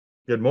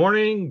Good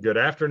morning, good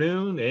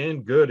afternoon,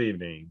 and good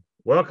evening.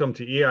 Welcome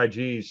to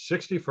EIG's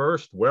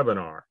 61st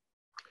webinar,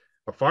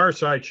 a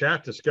fireside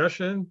chat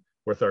discussion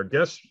with our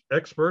guest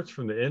experts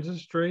from the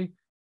industry,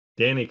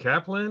 Dani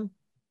Kaplan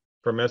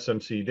from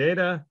SMC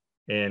Data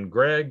and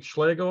Greg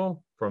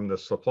Schlegel from the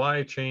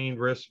Supply Chain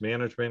Risk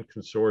Management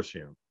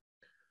Consortium.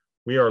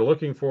 We are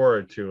looking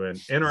forward to an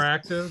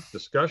interactive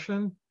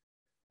discussion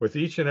with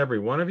each and every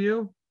one of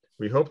you.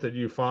 We hope that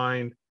you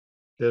find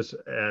this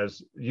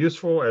as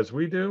useful as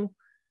we do,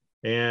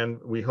 and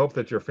we hope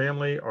that your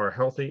family are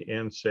healthy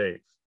and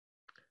safe.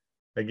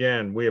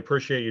 Again, we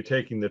appreciate you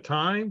taking the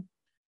time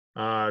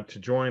to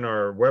join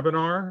our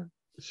webinar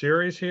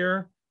series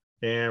here,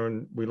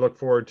 and we look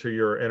forward to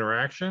your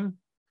interaction.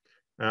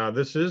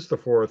 This is the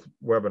fourth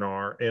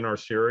webinar in our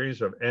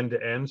series of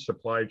end-to-end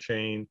supply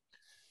chain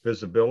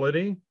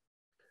visibility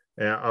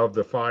of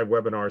the 5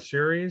 webinar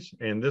series.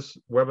 And this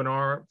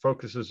webinar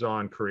focuses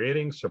on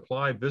creating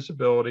supply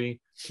visibility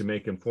to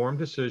make informed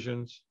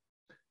decisions.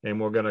 And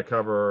we're going to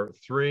cover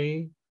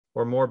 3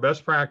 or more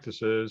best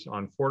practices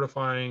on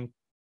fortifying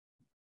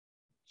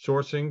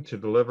sourcing to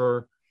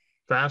deliver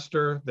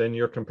faster than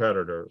your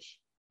competitors.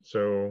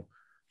 So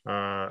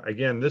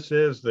again, this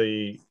is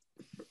a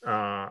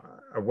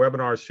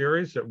webinar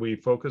series that we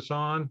focus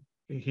on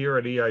here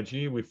at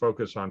EIG. We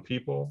focus on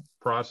people,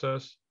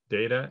 process,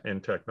 data,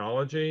 and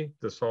technology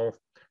to solve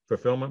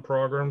fulfillment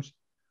problems,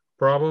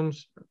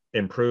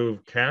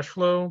 improve cash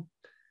flow,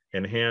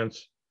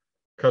 enhance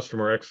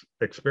customer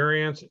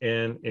experience,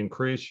 and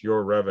increase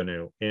your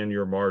revenue and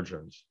your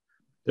margins.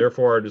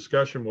 Therefore, our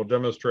discussion will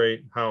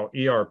demonstrate how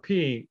ERP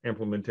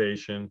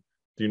implementation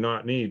do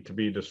not need to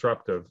be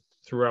disruptive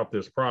throughout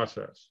this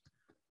process.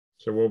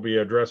 So we'll be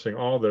addressing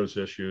all those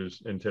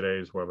issues in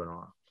today's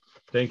webinar.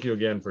 Thank you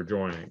again for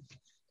joining.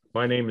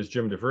 My name is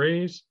Jim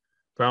Vries,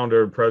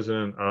 founder and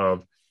president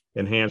of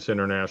Enhance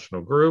International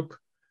Group.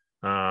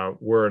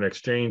 We're an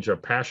exchange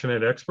of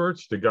passionate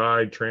experts to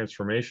guide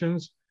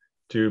transformations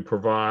to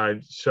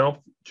provide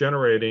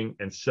self-generating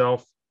and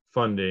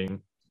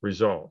self-funding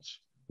results.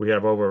 We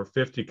have over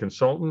 50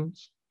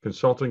 consultants,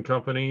 consulting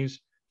companies,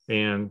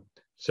 and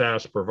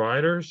SaaS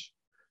providers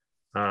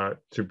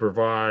to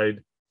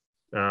provide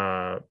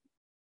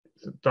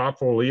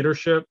thoughtful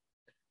leadership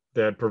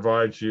that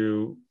provides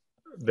you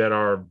that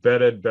are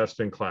vetted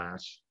best in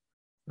class.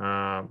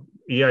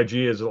 EIG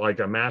is like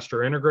a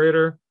master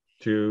integrator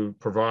to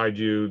provide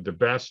you the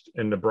best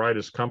and the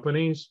brightest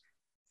companies.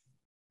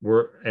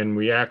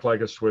 We act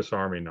like a Swiss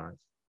Army knife.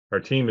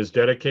 Our team is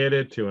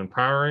dedicated to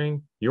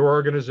empowering your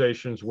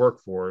organization's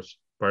workforce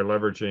by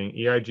leveraging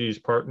EIG's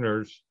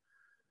partners'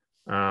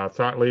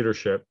 thought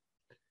leadership.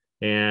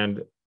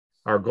 And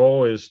our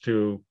goal is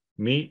to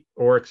meet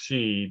or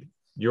exceed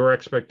your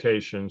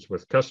expectations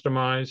with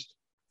customized,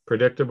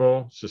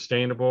 predictable,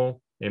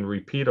 sustainable, and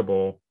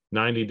repeatable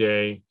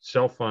 90-day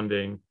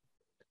self-funding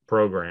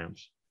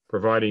programs,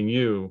 providing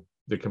you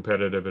the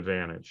competitive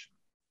advantage.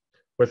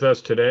 With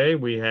us today,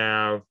 we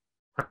have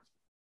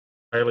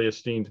highly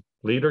esteemed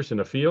leaders in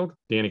the field,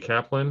 Dani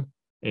Kaplan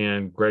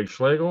and Greg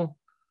Schlegel.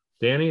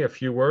 Dani, a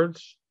few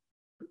words.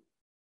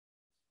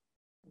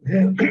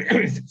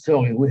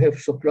 We have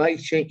supply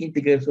chain,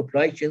 integrated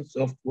supply chain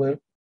software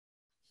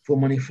for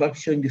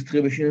manufacturing,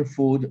 distribution,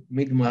 food,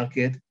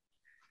 mid-market,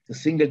 the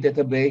single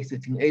database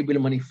that enables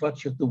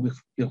manufacturers to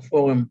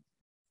perform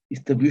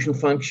distribution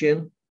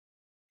function,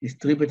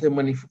 distributor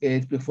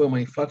perform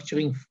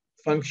manufacturing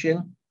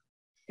function,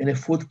 and a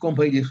food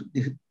company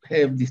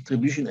have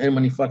distribution and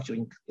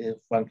manufacturing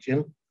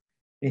function.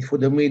 It's for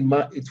the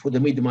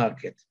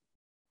mid-market.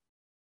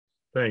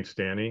 Thanks,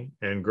 Dani.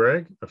 And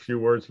Greg, a few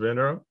words of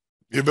intro.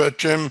 You bet,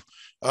 Jim.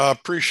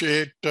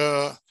 Appreciate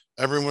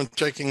everyone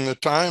taking the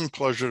time.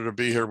 Pleasure to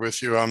be here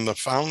with you. I'm the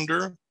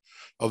founder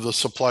of the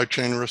Supply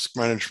Chain Risk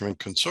Management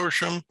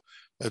Consortium.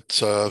 It's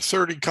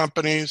 30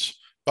 companies,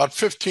 about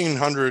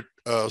 1,500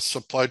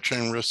 supply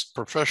chain risk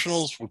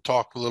professionals. We'll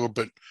talk a little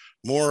bit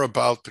more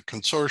about the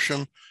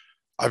consortium.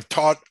 I've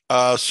taught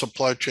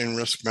supply chain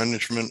risk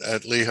management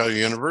at Lehigh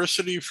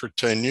University for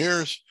 10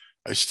 years.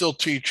 I still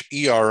teach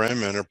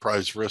ERM,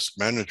 Enterprise Risk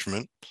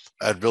Management,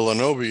 at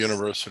Villanova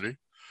University.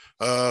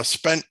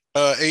 Spent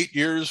 8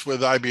 years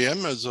with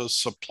IBM as a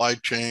supply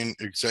chain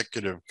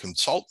executive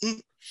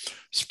consultant.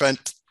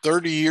 Spent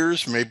 30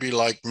 years, maybe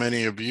like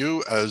many of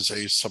you, as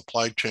a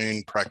supply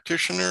chain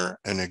practitioner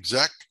and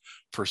exec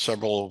for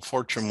several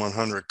Fortune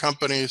 100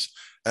 companies.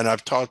 And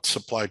I've taught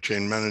supply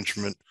chain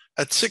management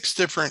at 6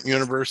 different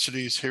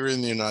universities here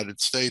in the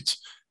United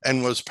States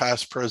and was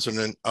past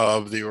president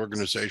of the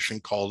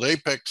organization called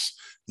Apex,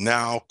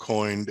 now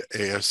coined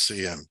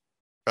ASCM.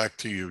 Back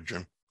to you,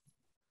 Jim.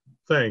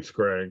 Thanks,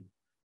 Greg.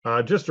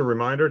 Just a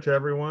reminder to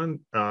everyone,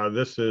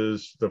 this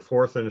is the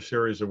 4th in a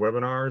series of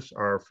webinars.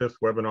 Our 5th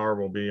webinar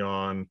will be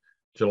on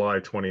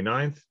July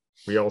 29th.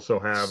 We also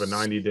have a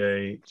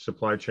 90-day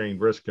supply chain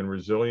risk and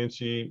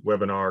resiliency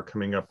webinar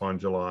coming up on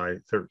July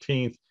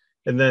 13th.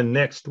 And then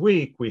next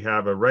week, we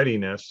have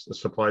a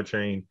supply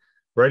chain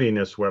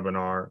readiness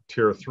webinar,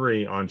 Tier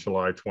 3, on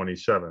July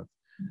 27th.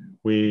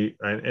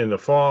 In the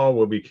fall,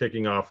 we'll be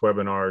kicking off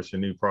webinars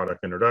in new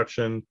product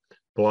introduction,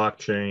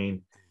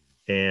 blockchain,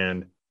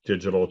 and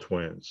digital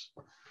twins.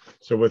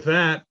 So with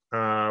that,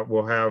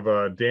 we'll have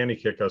Dani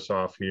kick us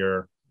off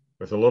here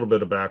with a little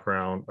bit of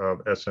background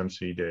of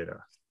SMC data.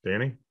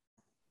 Dani?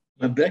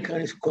 My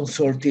background is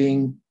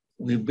consulting.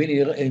 We've been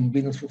here in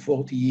business for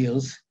 40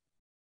 years.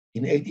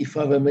 In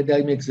 85, I made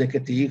an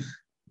executive.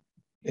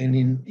 And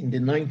in the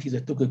 90s, I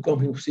took a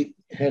company,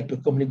 helped a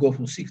company go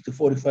from $6 to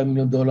 $45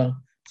 million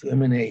to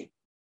M&A.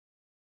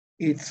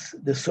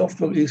 The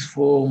software is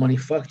for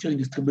manufacturing,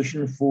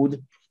 distribution of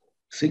food,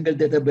 single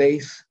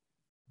database.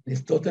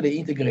 It's totally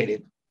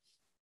integrated.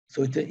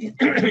 So it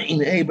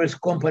enables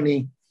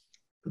company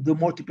to do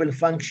multiple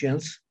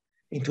functions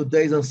in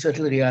today's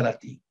uncertain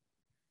reality.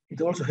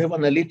 It also have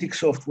analytic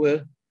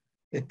software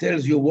that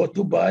tells you what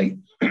to buy,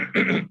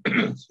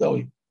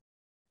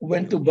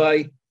 when to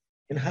buy,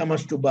 and how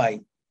much to buy.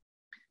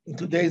 In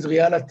today's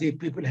reality,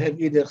 people have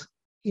either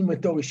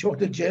inventory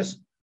shortages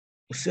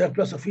or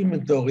surplus of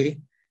inventory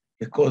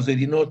because they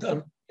did not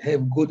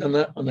have good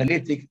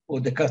analytic or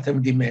the customer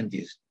demand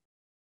is.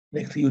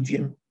 Next to you,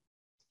 Jim.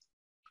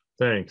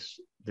 Thanks,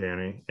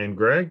 Dani. And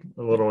Greg,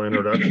 a little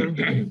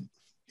introduction.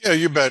 Yeah,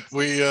 you bet.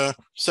 We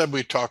said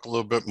we'd talk a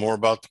little bit more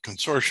about the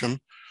consortium.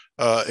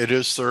 It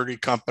is 30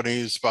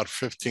 companies, about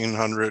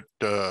 1,500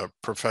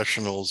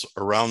 professionals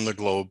around the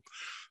globe.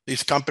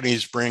 These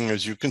companies bring,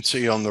 as you can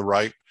see on the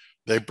right,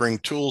 they bring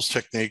tools,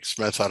 techniques,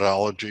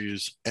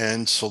 methodologies,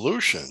 and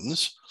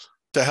solutions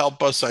to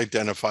help us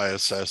identify,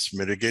 assess,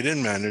 mitigate,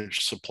 and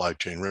manage supply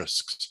chain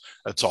risks.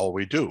 That's all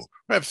we do.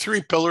 We have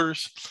 3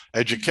 pillars: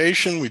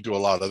 education, we do a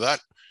lot of that,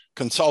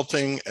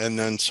 consulting, and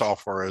then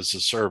software as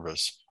a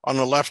service. On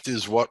the left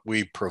is what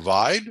we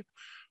provide.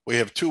 We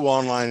have 2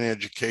 online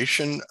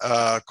education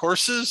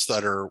courses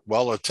that are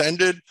well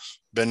attended.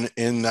 Been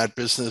in that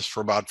business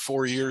for about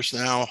 4 years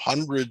now.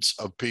 Hundreds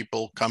of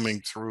people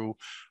coming through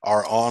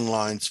our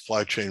online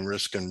supply chain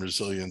risk and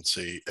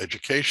resiliency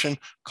education,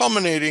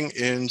 culminating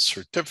in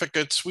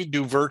certificates. We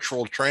do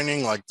virtual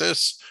training like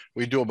this.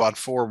 We do about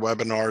 4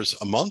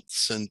 webinars a month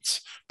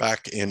since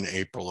back in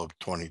April of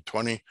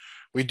 2020.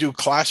 We do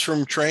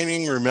classroom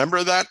training.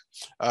 Remember that?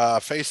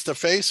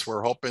 Face-to-face.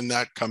 We're hoping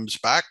that comes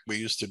back. We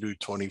used to do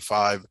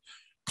 25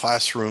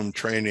 classroom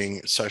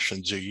training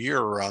sessions a year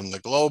around the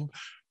globe.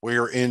 We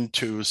are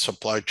into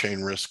supply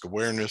chain risk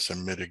awareness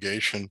and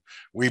mitigation.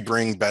 We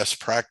bring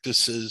best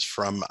practices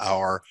from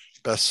our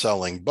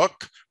best-selling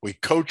book. We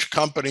coach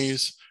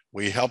companies.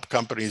 We help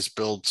companies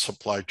build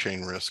supply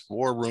chain risk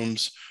war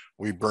rooms.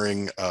 We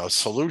bring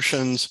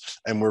solutions,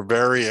 and we're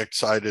very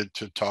excited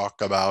to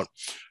talk about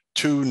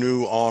 2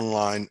 new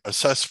online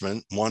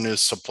assessment. One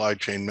is supply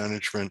chain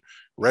management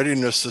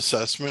readiness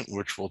assessment,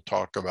 which we'll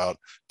talk about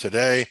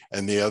today,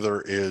 and the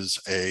other is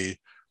a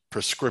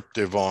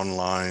prescriptive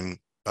online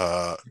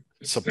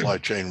supply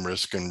chain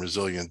risk and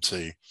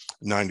resiliency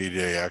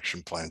 90-day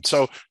action plan.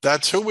 So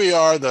that's who we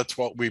are. That's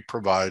what we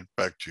provide.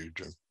 Back to you,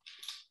 Jim.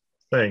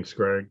 Thanks,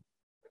 Greg.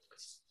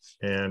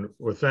 And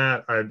with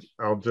that,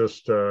 I'll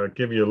just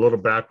give you a little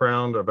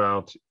background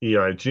about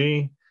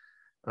EIG.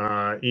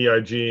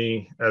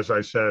 EIG, as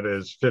I said,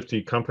 is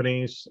 50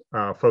 companies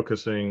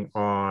focusing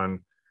on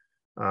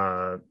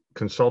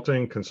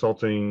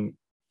consulting,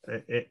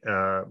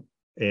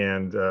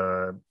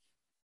 and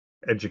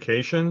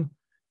education,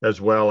 as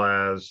well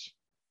as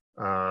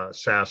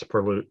SaaS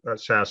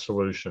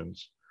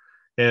solutions.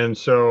 And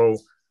so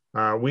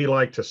we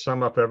like to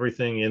sum up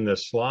everything in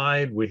this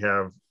slide. We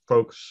have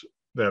folks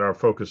that are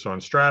focused on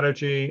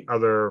strategy,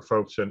 other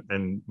folks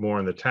and more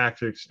on the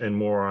tactics, and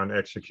more on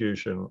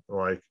execution,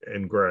 like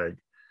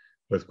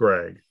with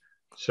Greg.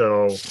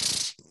 So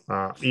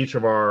each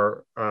of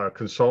our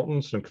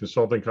consultants and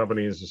consulting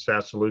companies and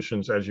SaaS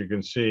solutions, as you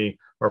can see,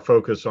 are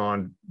focused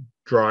on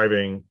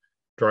driving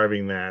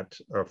that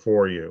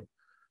for you.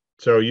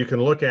 So you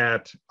can look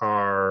at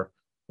our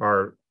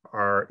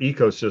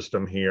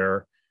ecosystem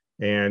here,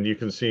 and you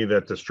can see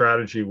that the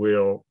strategy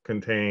wheel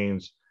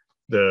contains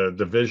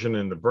the vision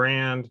and the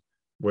brand,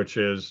 which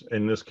is,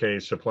 in this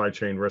case, supply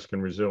chain risk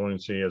and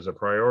resiliency as a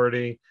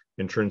priority,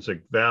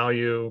 intrinsic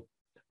value,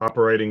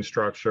 operating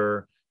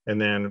structure,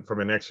 and then from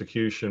an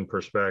execution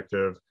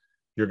perspective,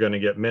 you're going to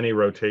get many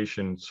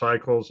rotation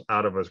cycles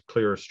out of a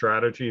clear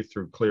strategy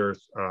through clear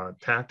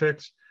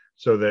tactics,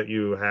 so that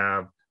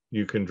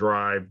you can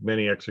drive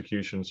many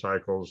execution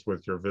cycles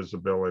with your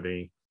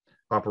visibility,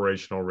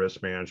 operational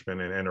risk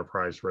management, and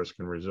enterprise risk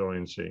and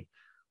resiliency.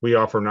 We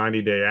offer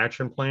 90-day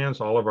action plans.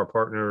 All of our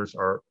partners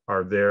are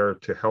there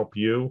to help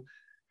you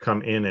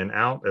come in and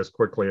out as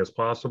quickly as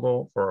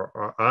possible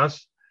for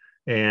us.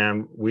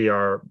 And we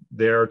are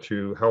there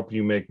to help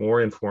you make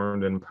more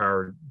informed and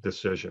empowered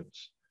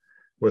decisions.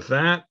 With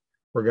that,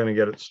 we're going to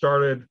get it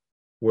started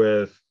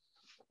with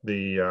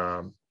the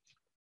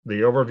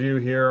overview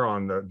here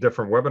on the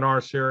different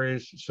webinar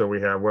series. So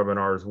we have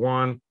webinars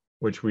 1,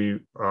 which we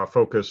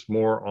focus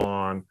more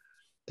on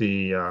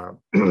the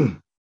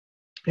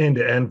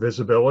end-to-end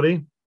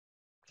visibility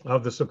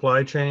of the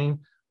supply chain.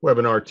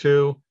 Webinar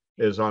 2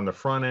 is on the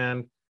front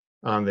end,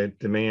 on the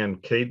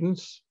demand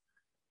cadence.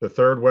 The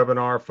third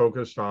webinar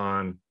focused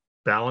on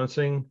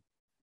balancing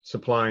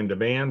supply and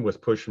demand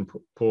with push and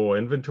pull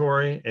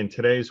inventory. And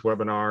today's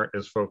webinar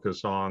is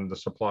focused on the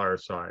supplier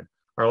side.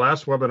 Our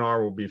last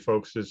webinar will be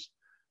focused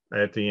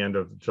at the end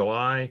of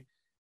July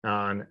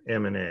on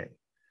M&A.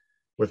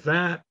 With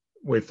that,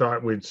 we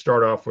thought we'd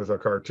start off with a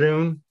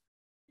cartoon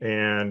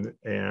and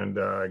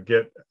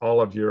get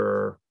all of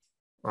your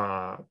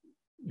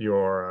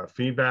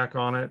feedback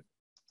on it.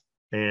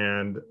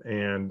 And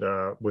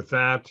with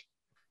that,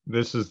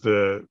 this is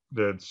the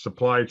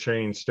supply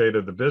chain state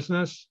of the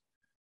business.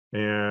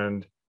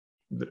 And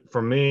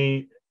for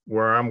me,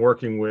 where I'm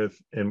working with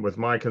and with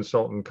my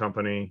consultant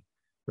company,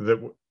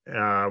 that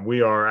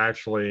we are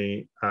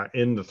actually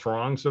in the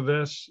throngs of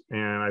this.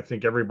 And I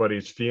think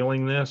everybody's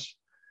feeling this,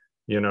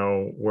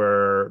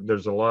 where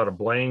there's a lot of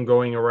blame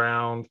going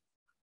around,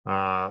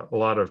 a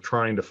lot of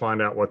trying to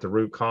find out what the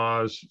root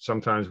cause.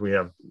 Sometimes we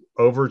have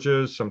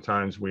overages,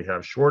 sometimes we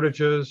have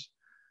shortages.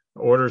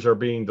 Orders are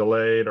being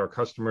delayed, our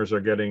customers are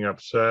getting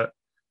upset.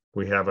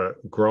 We have a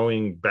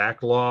growing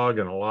backlog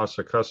and a loss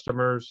of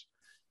customers.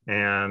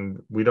 And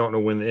we don't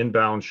know when the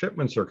inbound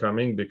shipments are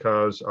coming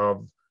because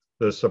of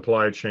the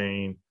supply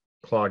chain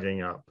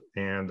clogging up.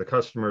 And the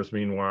customers,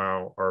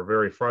 meanwhile, are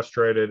very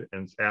frustrated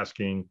and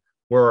asking,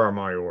 where are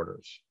my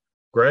orders?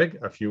 Greg,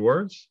 a few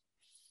words?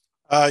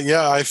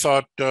 Yeah, I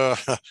thought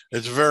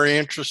it's a very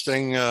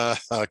interesting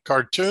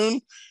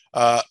cartoon,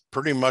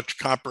 pretty much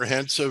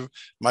comprehensive.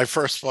 My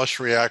first flush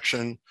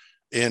reaction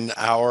in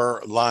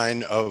our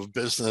line of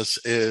business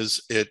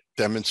is it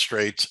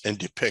demonstrates and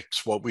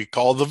depicts what we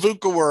call the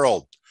VUCA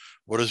world.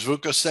 What does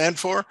VUCA stand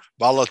for?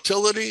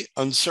 Volatility,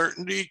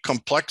 uncertainty,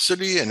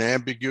 complexity, and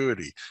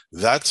ambiguity.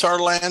 That's our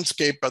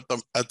landscape at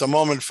the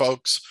moment,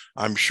 folks.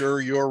 I'm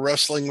sure you're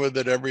wrestling with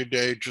it every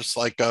day, just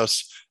like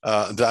us.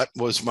 That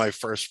was my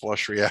first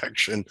flush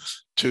reaction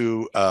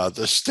to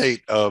the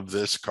state of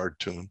this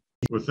cartoon.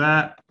 With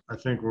that, I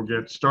think we'll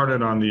get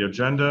started on the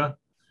agenda.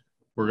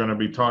 We're going to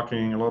be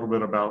talking a little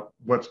bit about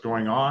what's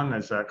going on,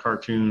 as that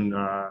cartoon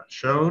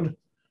showed,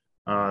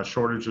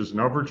 shortages and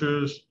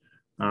overages,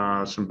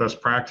 some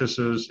best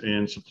practices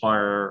in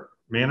supplier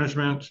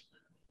management,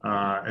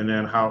 and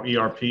then how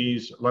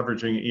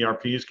leveraging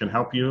ERPs can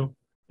help you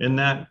in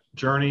that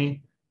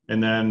journey.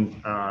 And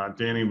then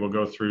Dani will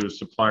go through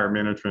supplier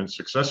management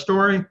success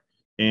story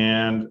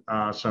and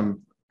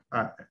some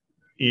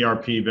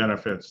ERP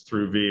benefits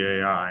through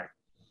VAI.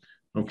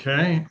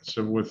 Okay,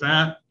 so with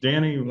that,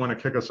 Dani, you want to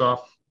kick us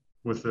off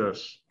with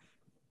this?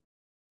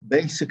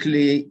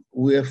 Basically,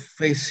 we are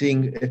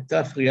facing a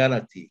tough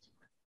reality.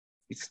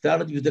 It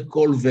started with the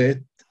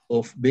COVID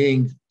of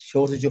being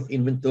shortage of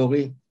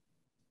inventory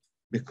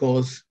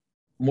because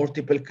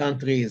multiple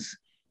countries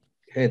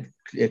had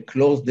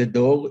closed the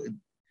door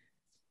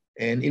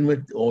and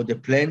the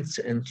plants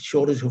and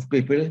shortage of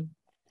people.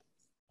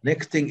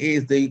 Next thing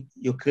is the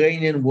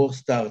Ukrainian war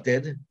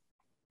started.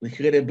 We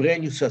created a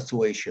brand new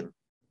situation.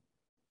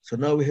 So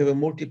now we have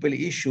multiple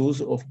issues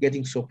of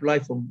getting supply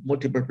from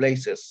multiple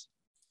places.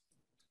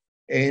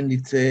 And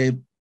it's a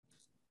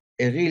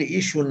real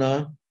issue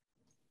now,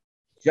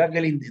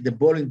 juggling the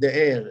ball in the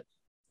air,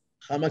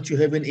 how much you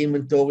have in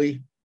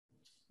inventory,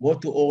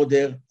 what to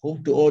order,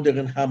 whom to order,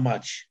 and how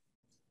much.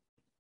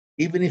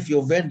 Even if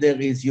your vendor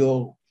is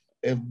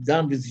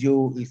done with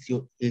you,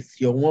 it's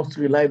your most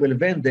reliable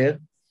vendor,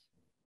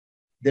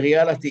 the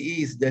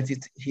reality is that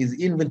his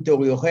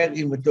inventory or her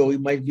inventory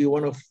might be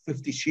one of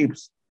 50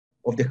 ships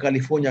of the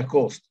California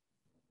coast.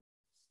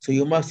 So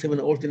you must have an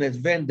alternate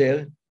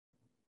vendor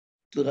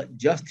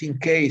just in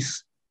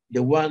case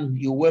the one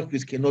you work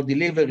with cannot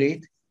deliver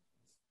it,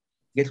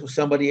 get to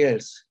somebody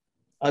else.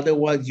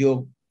 Otherwise,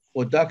 your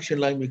production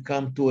line will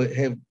come to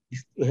have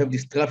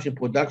disruption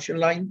production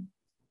line,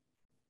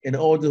 and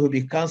order will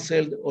be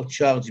canceled or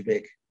charged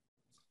back.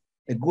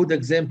 A good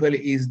example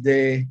is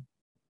the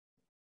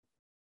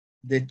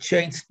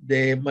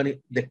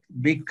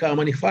big car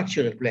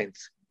manufacturer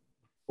plants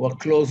who are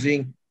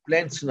closing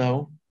plants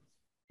now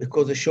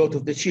because they're short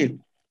of the chip.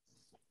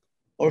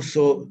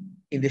 Also,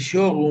 in the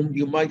showroom,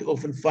 you might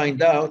often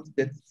find out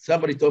that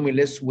somebody told me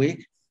last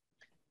week,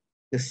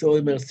 they saw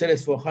a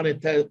Mercedes for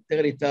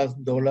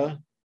 $130,000,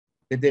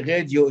 that the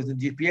radio and the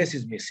GPS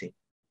is missing.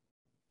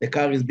 The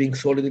car is being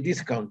sold at a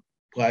discount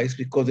price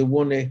because they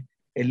want to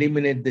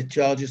eliminate the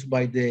charges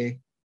by the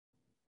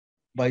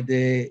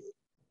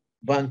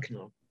bank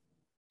now.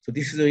 So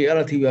this is the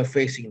reality we are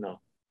facing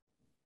now.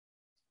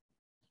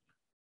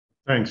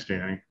 Thanks,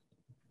 Dani.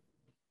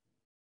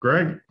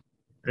 Greg,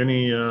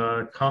 any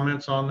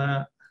comments on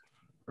that?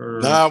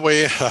 No,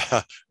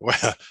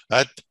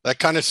 that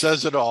kind of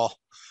says it all.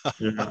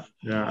 yeah,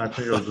 I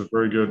think it was a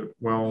very good,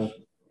 well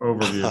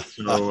overview.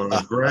 So,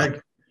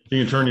 Greg,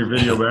 you can turn your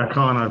video back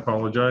on. I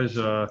apologize,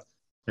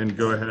 and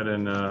go ahead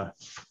and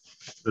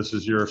this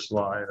is your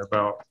slide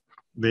about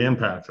the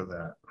impact of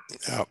that.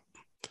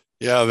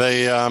 Yeah.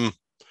 They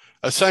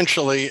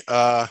essentially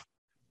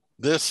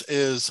this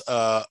is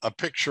a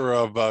picture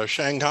of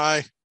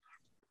Shanghai,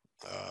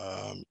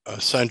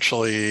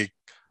 essentially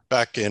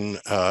back in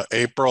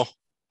April.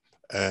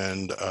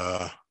 And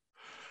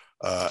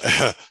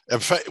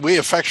we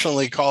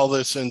affectionately call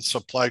this in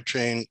supply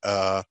chain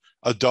a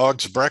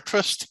dog's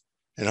breakfast.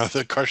 You know,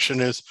 the question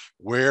is,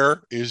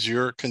 where is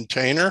your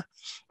container?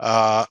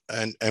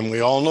 And we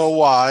all know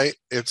why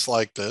it's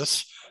like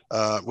this.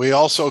 We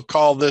also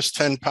call this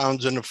 10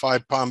 pounds in a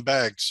 5-pound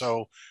bag.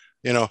 So,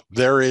 you know,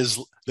 there is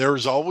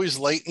always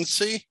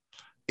latency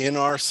in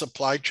our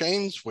supply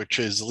chains, which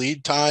is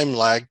lead time,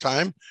 lag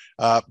time.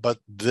 But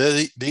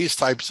these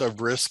types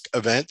of risk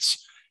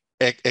events,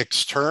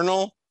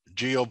 external,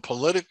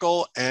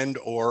 geopolitical, and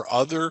or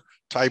other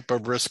type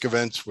of risk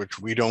events, which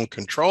we don't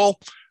control,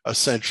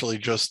 essentially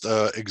just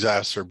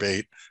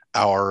exacerbate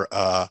our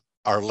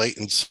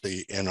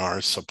latency in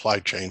our supply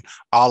chain,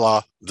 a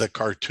la the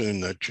cartoon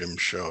that Jim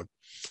showed.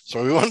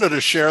 So we wanted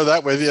to share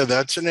that with you.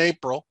 That's in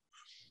April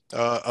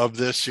of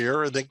this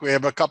year. I think we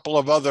have a couple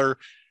of other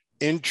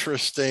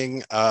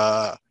interesting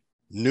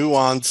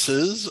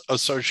nuances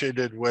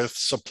associated with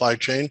supply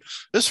chain.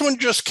 This one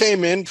just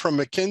came in from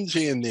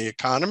McKinsey and The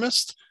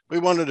Economist. We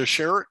wanted to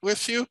share it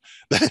with you.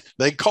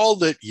 They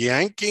called it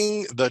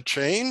yanking the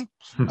chain,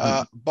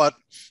 but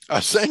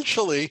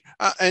essentially,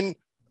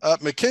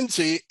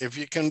 McKinsey, if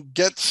you can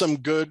get some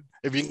good,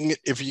 if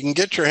you can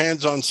get your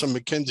hands on some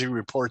McKinsey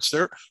reports,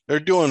 they're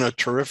doing a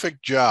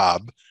terrific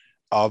job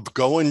of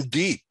going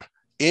deep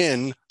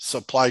in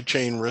supply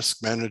chain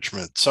risk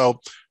management.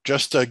 So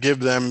just to give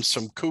them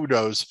some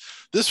kudos.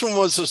 This one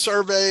was a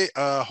survey,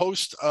 a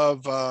host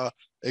of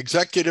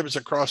executives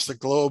across the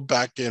globe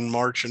back in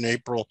March and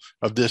April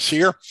of this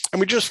year.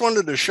 And we just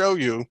wanted to show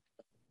you,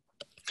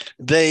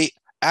 they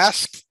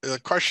asked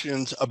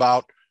questions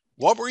about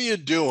what were you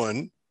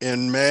doing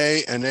in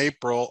May and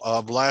April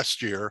of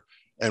last year,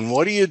 and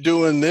what are you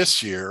doing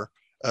this year,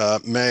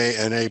 May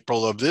and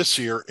April of this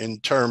year, in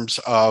terms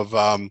of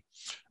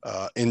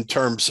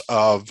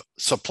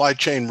supply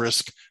chain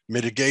risk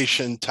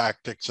mitigation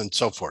tactics and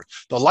so forth.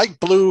 The light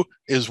blue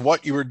is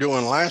what you were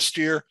doing last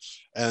year,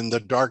 and the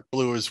dark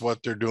blue is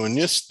what they're doing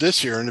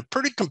this year, and it's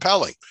pretty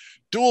compelling.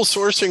 Dual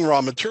sourcing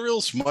raw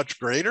materials, much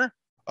greater,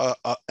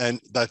 and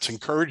that's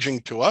encouraging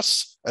to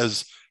us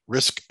as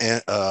risk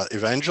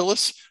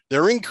evangelists.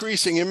 They're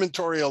increasing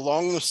inventory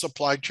along the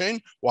supply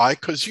chain. Why?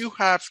 Because you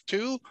have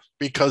to,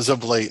 because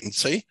of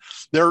latency.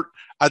 They're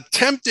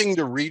attempting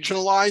to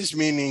regionalize,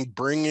 meaning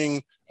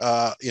bringing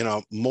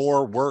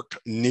more work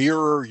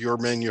nearer your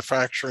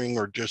manufacturing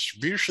or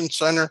distribution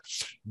center.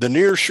 The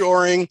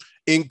nearshoring,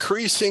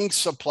 increasing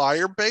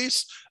supplier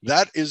base,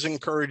 that is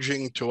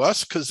encouraging to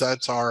us because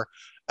that's our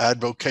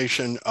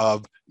advocation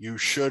of you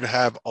should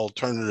have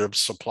alternative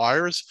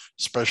suppliers,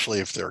 especially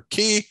if they're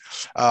key.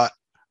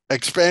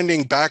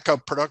 Expanding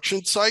backup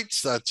production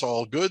sites, that's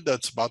all good.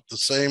 That's about the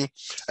same.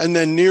 And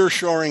then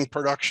nearshoring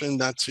production,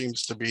 that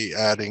seems to be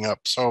adding up.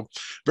 So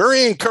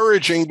very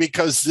encouraging,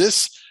 because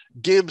this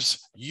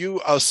gives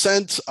you a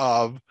sense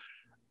of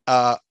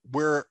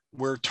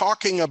we're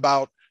talking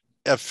about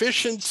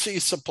efficiency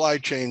supply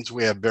chains.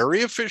 We have very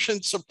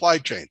efficient supply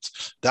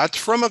chains. That's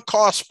from a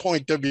cost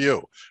point of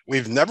view.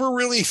 We've never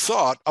really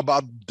thought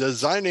about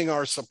designing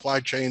our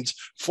supply chains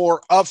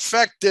for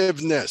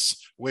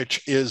effectiveness,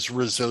 which is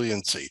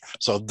resiliency.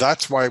 So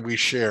that's why we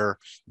share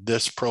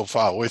this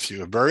profile with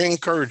you. Very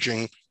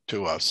encouraging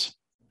to us.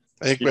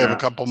 I think we have a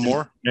couple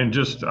more. And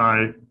just to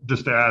add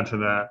to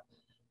that,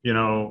 you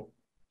know,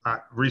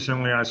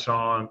 recently I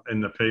saw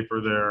in the paper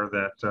there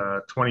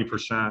that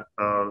 20%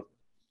 of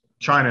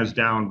China is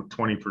down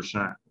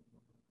 20%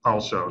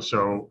 also.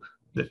 So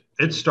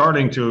it's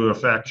starting to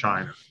affect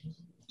China.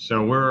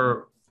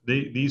 So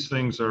these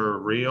things are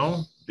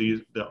real.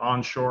 The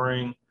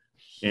onshoring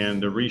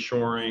and the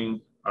reshoring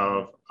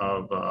of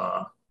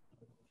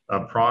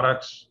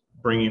products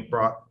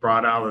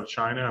brought out of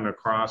China and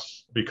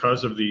across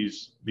because of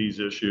these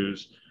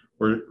issues,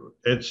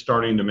 it's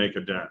starting to make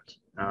a dent.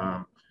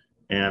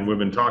 And we've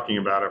been talking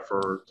about it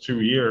for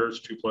 2+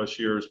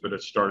 years, but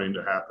it's starting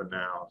to happen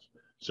now.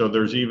 So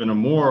there's even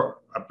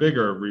a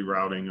bigger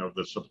rerouting of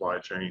the supply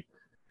chain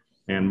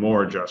and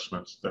more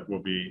adjustments that will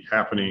be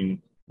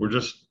happening. We're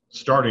just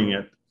starting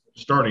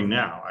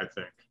now, I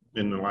think,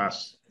 in the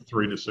last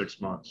 3 to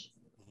 6 months.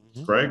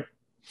 Mm-hmm. Greg?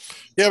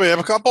 Yeah, we have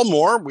a couple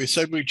more. We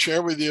said we'd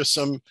share with you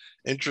some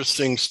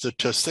interesting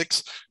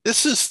statistics.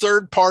 This is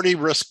third-party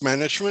risk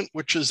management,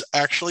 which is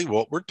actually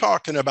what we're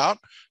talking about.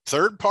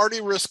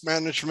 Third-party risk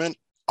management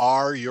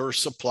are your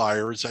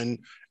suppliers and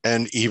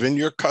even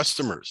your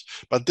customers.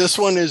 But this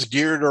one is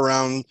geared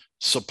around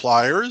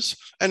suppliers,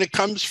 and it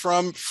comes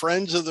from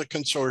friends of the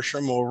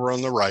consortium over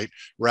on the right,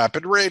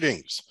 Rapid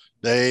Ratings.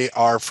 They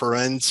are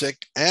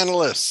forensic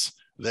analysts.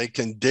 They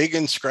can dig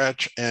and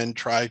scratch and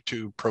try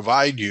to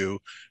provide you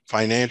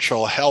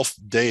financial health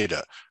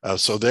data.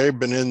 So they've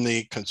been in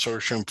the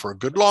consortium for a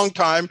good long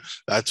time.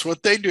 That's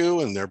what they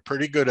do, and they're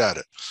pretty good at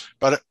it.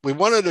 But we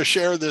wanted to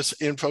share this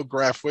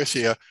infographic with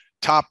you,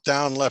 top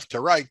down, left to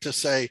right, to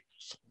say,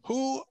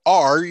 who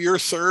are your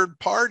third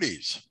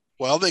parties?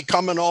 Well, they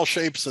come in all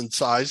shapes and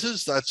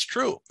sizes. That's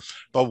true.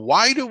 But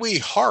why do we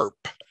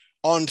harp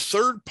on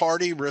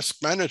third-party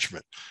risk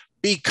management?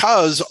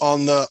 because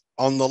on the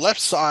left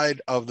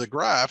side of the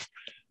graph,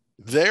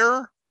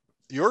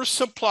 your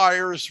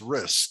supplier's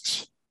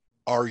risks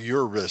are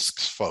your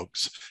risks,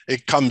 folks.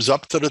 It comes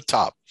up to the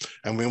top.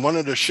 And we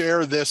wanted to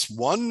share this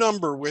one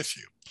number with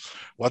you.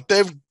 What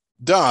they've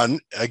done,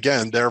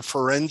 again, they're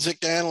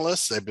forensic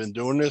analysts. They've been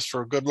doing this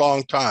for a good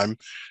long time.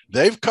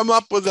 They've come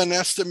up with an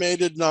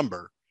estimated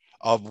number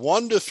of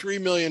 $1 to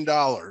 $3 million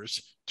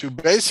to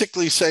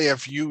basically say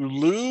if you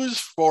lose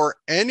for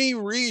any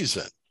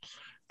reason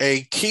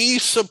a key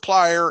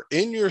supplier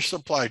in your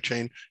supply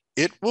chain,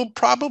 it will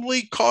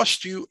probably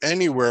cost you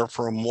anywhere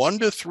from $1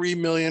 to $3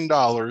 million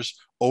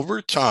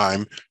over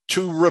time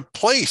to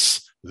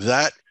replace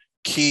that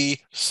key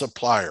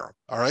supplier.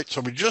 All right.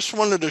 So we just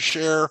wanted to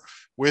share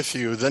with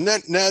you. The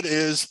net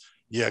is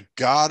you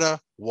gotta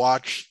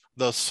watch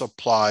the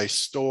supply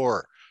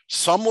store.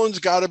 Someone's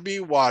got to be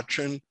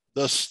watching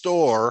the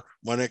store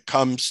when it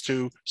comes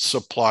to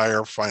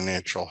supplier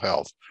financial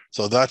health.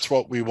 So that's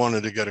what we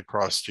wanted to get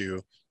across to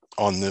you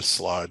on this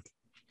slide.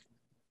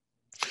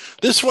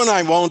 This one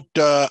I won't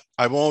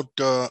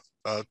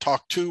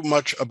talk too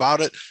much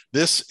about it.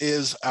 This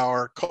is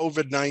our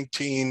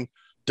COVID-19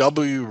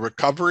 W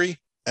recovery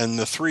and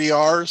the 3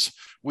 R's.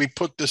 We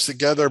put this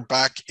together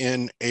back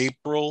in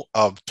April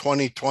of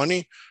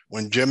 2020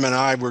 when Jim and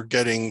I were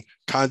getting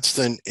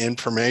constant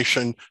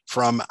information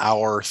from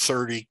our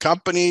 30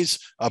 companies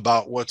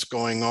about what's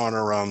going on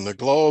around the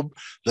globe.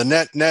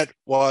 The net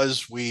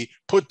was we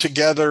put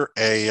together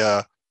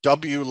a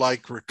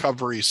W-like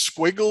recovery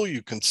squiggle.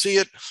 You can see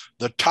it.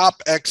 The top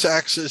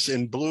x-axis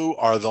in blue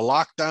are the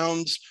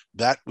lockdowns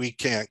that we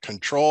can't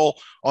control.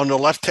 On the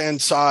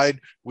left-hand side,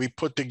 we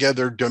put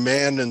together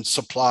demand and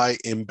supply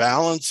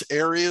imbalance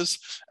areas.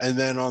 And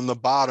then on the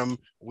bottom,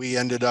 we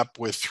ended up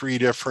with 3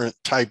 different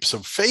types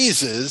of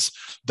phases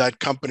that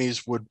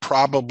companies would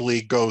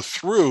probably go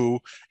through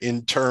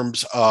in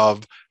terms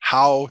of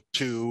how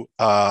to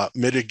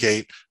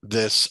mitigate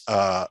these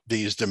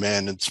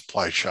demand and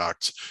supply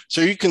shocks.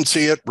 So you can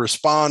see it: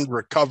 respond,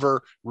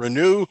 recover,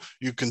 renew.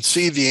 You can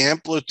see the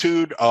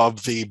amplitude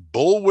of the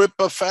bullwhip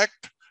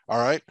effect. All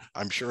right,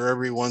 I'm sure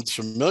everyone's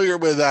familiar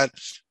with that,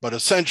 but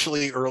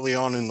essentially early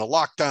on in the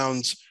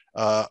lockdowns,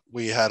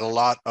 we had a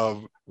lot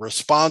of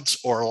response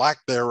or lack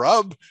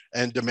thereof,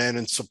 and demand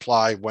and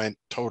supply went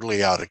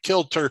totally out of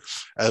kilter.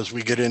 As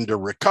we get into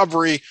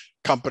recovery,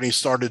 companies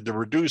started to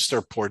reduce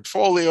their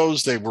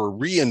portfolios. They were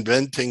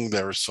reinventing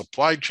their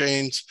supply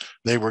chains.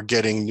 They were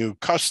getting new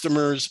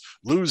customers,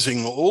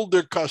 losing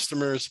older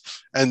customers.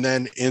 And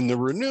then in the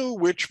renew,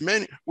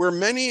 where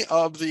many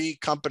of the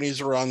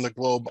companies around the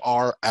globe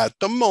are at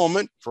the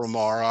moment, from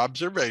our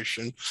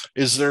observation,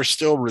 is they're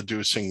still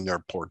reducing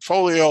their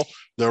portfolio.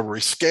 They're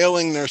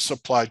rescaling their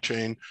supply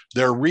chain.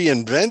 They're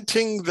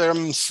reinventing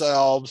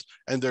themselves,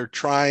 and they're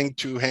trying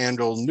to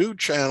handle new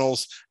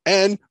channels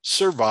and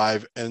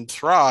survive and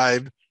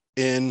thrive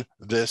in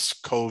this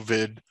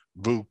COVID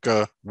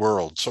VUCA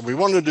world. So we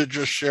wanted to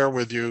just share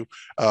with you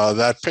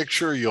that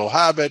picture. You'll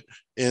have it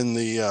in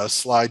the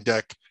slide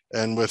deck.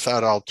 And with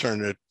that, I'll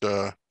turn it,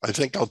 I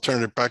think I'll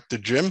turn it back to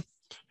Jim,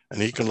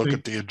 and he can look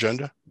at the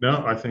agenda.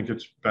 No, I think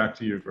it's back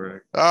to you,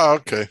 Greg. Oh,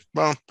 okay.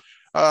 Well,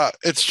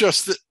 it's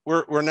just that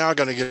we're now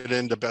going to get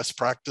into best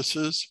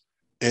practices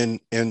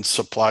in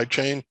supply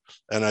chain.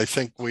 And I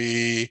think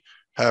we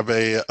have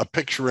a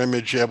picture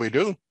image. Yeah, we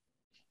do.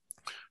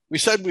 We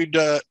said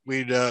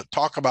we'd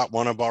talk about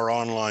one of our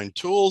online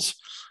tools.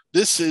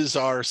 This is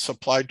our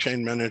supply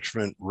chain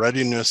management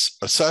readiness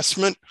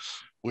assessment.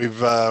 We've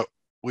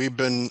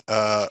been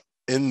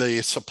in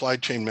the supply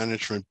chain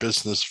management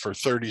business for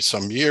 30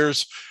 some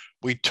years.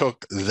 We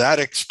took that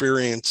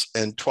experience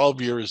and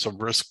 12 years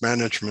of risk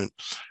management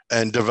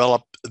and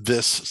developed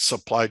this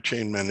supply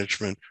chain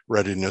management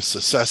readiness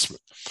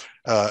assessment.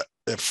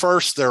 At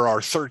first, there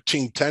are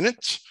 13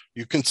 tenets.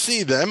 You can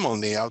see them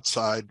on the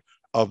outside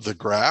of the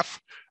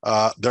graph.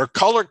 They're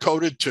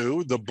color-coded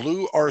too. The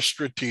blue are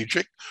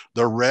strategic.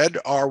 The red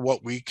are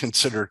what we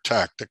consider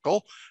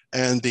tactical.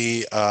 And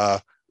the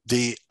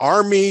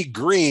army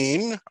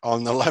green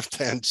on the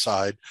left-hand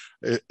side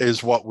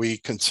is what we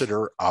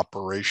consider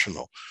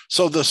operational.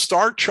 So the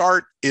star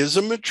chart is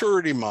a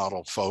maturity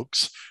model,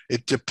 folks.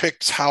 It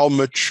depicts how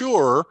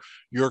mature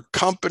your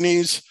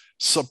company's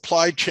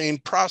supply chain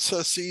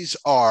processes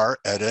are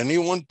at any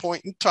one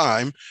point in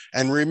time.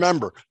 And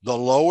remember, the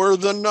lower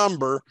the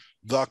number,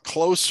 the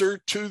closer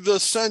to the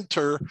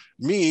center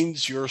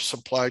means your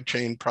supply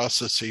chain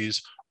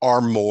processes are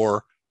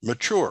more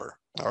mature.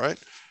 All right.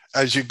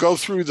 As you go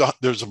through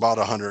there's about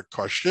 100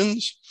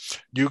 questions.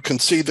 You can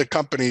see the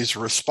company's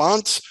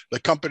response. The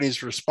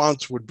company's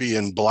response would be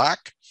in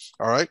black.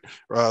 All right.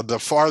 The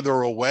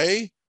farther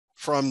away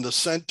from the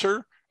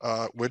center,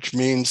 which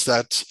means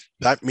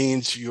that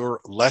means you're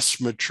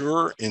less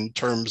mature in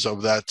terms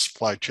of that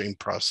supply chain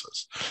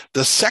process.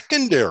 The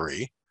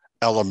secondary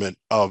element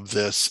of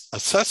this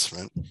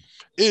assessment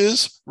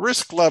is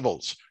risk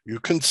levels. You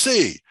can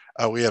see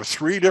We have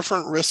 3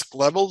 different risk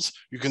levels.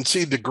 You can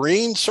see the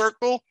green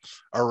circle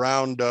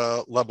around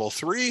level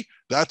 3.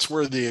 That's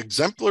where the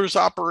exemplars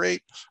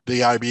operate. The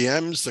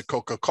IBMs, the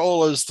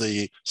Coca-Colas,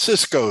 the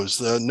Ciscos,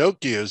 the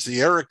Nokias, the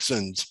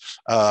Ericssons,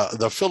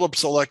 the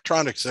Philips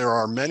Electronics. There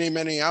are many,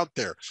 many out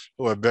there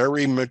who have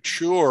very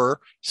mature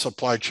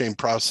supply chain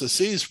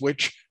processes,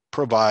 which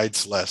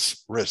provides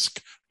less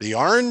risk. The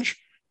orange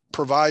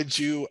provides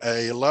you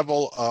a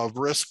level of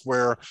risk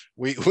where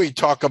we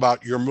talk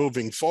about you're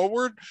moving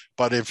forward,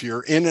 but if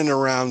you're in and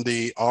around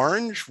the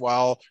orange,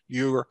 while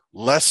you're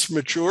less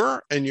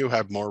mature and you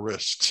have more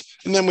risks.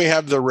 And then we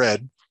have the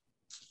red,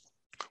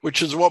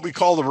 which is what we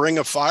call the ring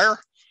of fire.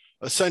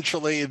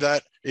 Essentially,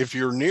 that if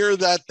you're near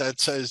that, that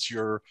says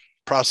your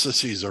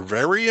processes are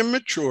very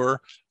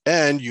immature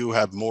and you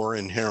have more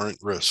inherent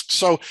risk.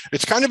 So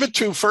it's kind of a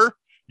twofer.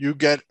 You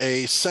get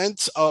a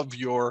sense of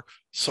your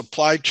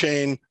supply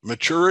chain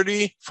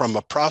maturity from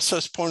a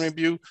process point of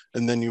view,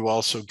 and then you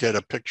also get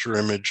a picture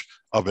image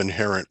of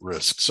inherent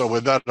risk. So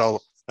with that,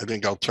 I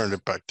think I'll turn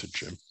it back to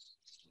Jim.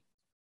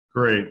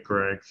 Great,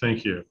 Greg.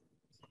 Thank you.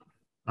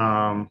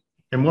 And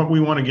what we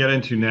want to get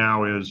into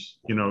now is,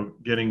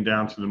 getting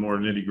down to the more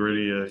nitty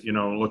gritty,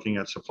 looking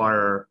at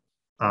supplier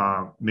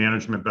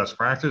management best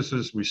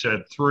practices. We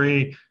said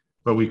 3,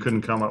 but we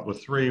couldn't come up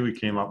with 3. We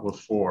came up with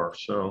 4.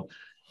 So,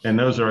 and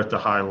those are at the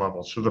high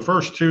level. So the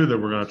first 2 that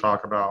we're going to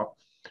talk about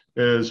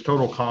is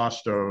total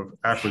cost of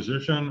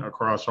acquisition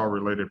across all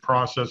related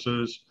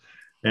processes.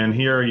 And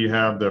here you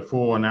have the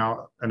full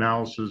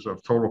analysis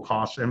of total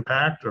cost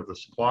impact of the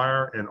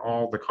supplier and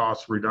all the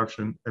cost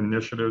reduction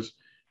initiatives,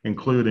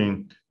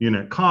 including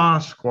unit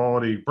costs,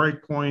 quality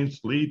breakpoints,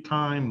 lead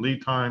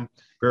time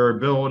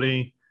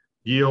variability,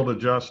 yield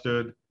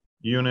adjusted,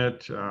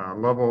 unit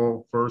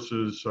level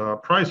versus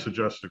price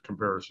adjusted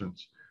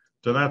comparisons.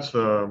 So that's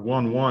the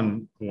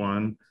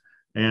 1-1-1.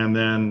 And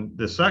then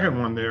the second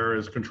one there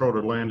is controlled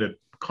and landed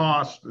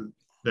costs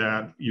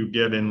that you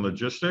get in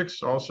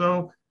logistics.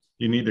 Also,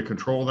 you need to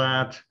control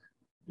that,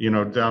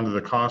 down to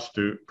the cost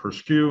per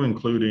SKU,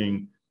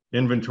 including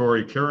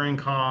inventory carrying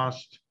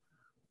cost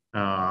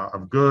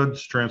of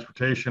goods,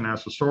 transportation,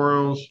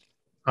 accessorials,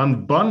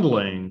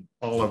 unbundling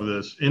all of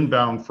this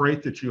inbound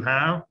freight that you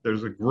have.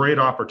 There's a great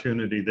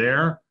opportunity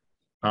there.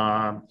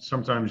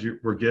 Sometimes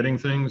we're getting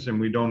things and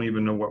we don't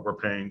even know what we're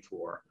paying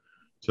for.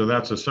 So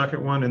that's the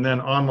second one. And then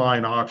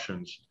online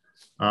auctions.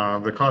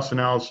 The cost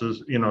analysis,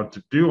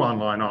 to do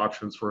online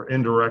auctions for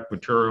indirect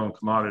material and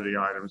commodity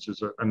items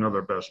is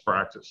another best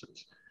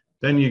practices.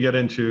 Then you get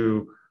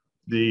into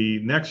the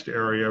next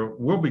area.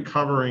 We'll be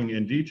covering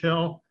in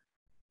detail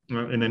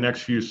in the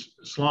next few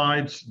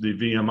slides, the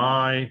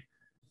VMI,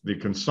 the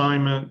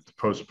consignment, the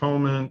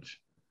postponement,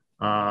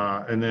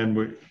 and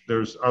then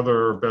there's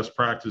other best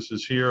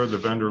practices here, the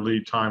vendor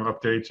lead time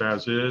updates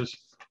as is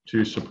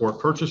to support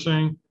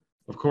purchasing.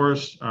 Of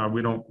course,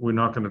 we're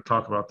not going to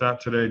talk about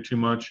that today too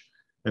much.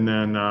 And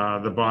then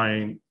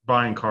the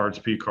buying cards,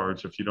 P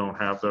cards, if you don't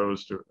have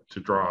those to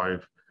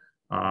drive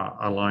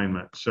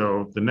alignment.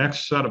 So the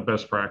next set of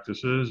best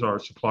practices are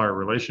supplier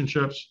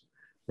relationships.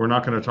 We're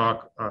not going to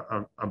talk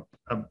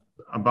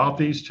about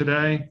these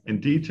today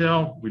in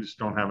detail. We just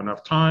don't have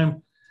enough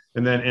time.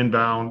 And then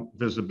inbound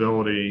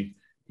visibility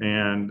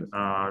and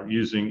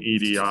using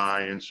EDI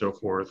and so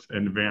forth,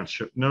 and advanced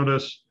ship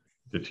notice,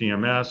 the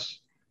TMS,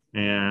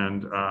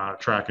 and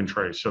track and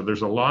trace. So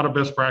there's a lot of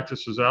best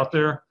practices out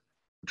there.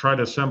 Try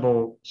to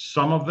assemble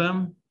some of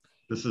them.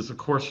 This is, of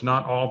course,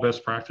 not all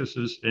best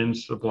practices in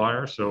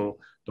Supplier, so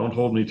don't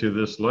hold me to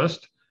this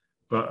list,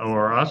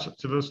 or us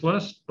to this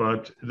list,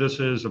 but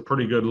this is a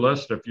pretty good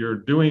list. If you're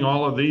doing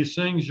all of these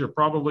things, you're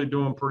probably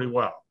doing pretty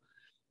well,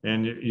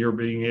 and you're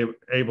being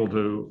able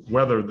to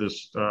weather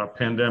this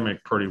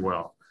pandemic pretty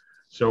well.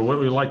 So what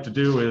we like to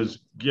do is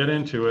get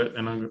into it,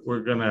 and we're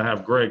going to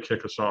have Greg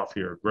kick us off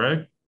here.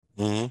 Greg?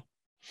 Mm-hmm.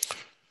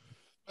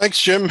 Thanks,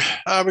 Jim.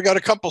 We got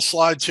a couple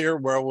slides here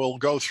where we'll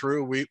go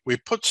through. We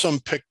put some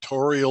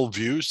pictorial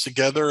views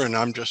together, and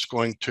I'm just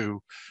going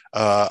to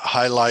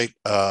highlight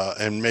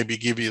and maybe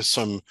give you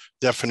some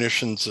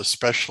definitions,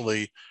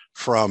 especially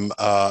from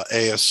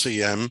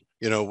ASCM,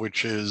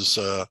 which is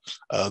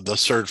the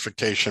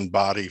certification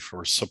body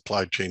for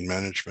supply chain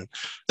management.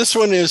 This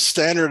one is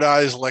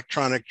standardized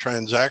electronic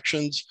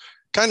transactions.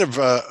 Kind of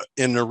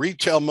in the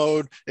retail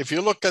mode. If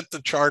you look at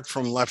the chart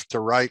from left to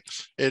right,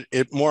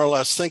 it more or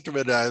less think of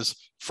it as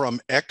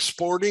from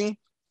exporting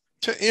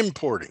to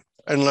importing.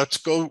 And let's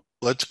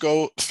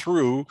go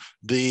through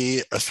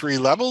the 3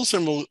 levels,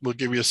 and we'll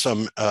give you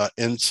some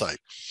insight.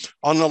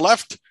 On the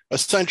left,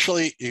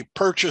 essentially, a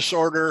purchase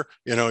order.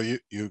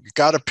 You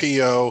got a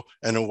PO,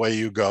 and away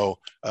you go.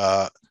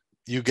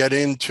 You get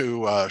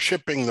into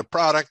shipping the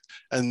product,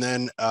 and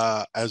then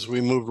as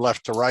we move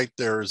left to right,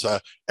 there's a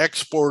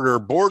exporter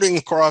boarding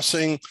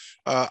crossing.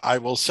 I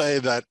will say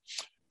that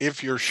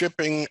if you're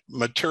shipping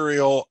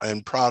material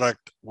and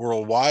product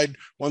worldwide,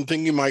 one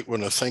thing you might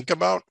want to think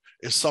about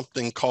is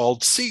something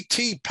called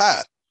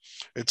CTPAT.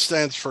 It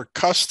stands for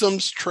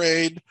Customs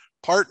Trade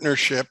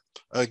Partnership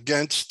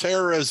Against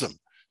Terrorism,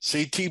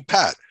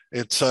 CTPAT.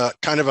 It's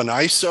kind of an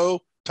ISO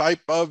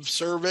type of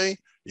survey.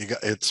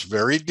 It's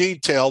very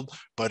detailed,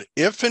 but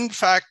if in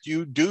fact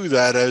you do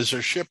that as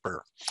a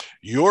shipper,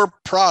 your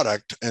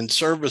product and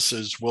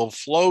services will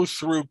flow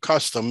through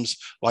customs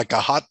like a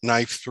hot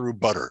knife through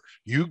butter.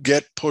 You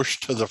get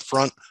pushed to the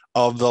front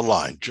of the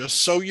line,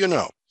 just so you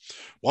know.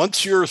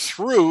 Once you're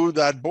through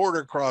that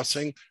border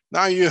crossing,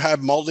 now you have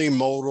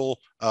multimodal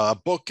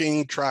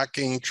booking,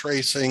 tracking,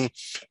 tracing.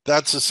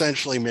 That's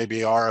essentially maybe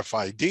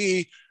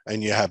RFID,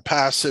 and you have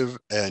passive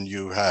and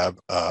you have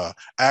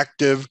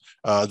active.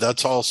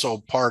 That's also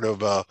part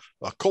of a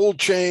cold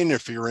chain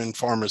if you're in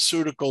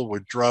pharmaceutical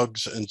with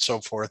drugs and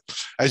so forth.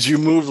 As you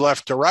move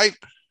left to right,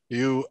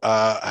 you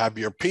have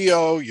your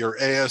PO, your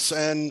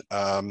ASN.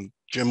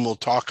 Jim will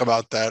talk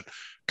about that.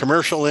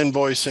 Commercial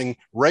invoicing,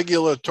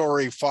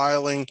 regulatory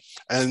filing,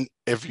 and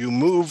if you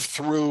move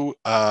through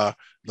the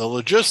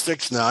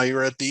logistics, now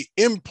you're at the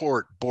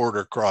import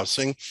border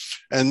crossing,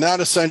 and that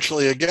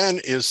essentially, again,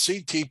 is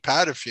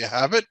CTPAT. If you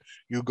have it,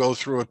 you go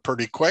through it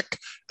pretty quick,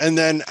 and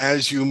then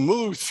as you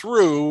move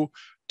through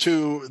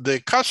to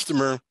the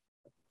customer,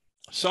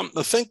 something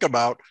to think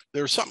about,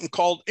 there's something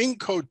called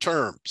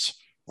Incoterms.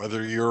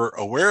 Whether you're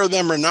aware of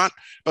them or not,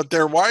 but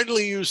they're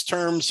widely used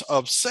terms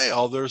of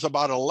sale. There's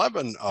about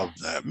 11 of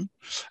them,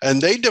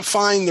 and they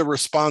define the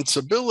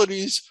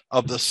responsibilities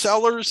of the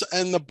sellers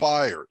and the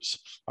buyers.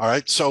 All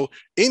right, so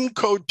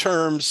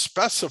Incoterms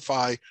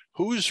specify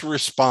who's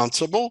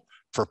responsible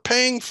for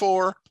paying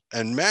for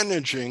and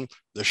managing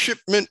the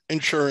shipment,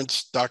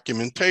 insurance,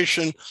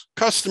 documentation,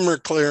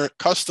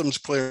 customs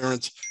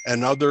clearance,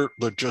 and other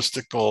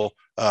logistical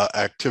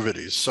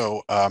activities.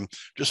 So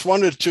just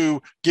wanted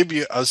to give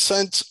you a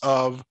sense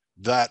of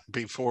that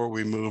before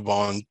we move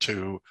on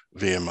to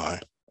VMI.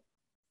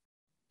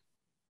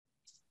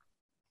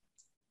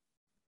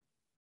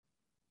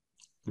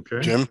 Okay.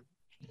 Jim?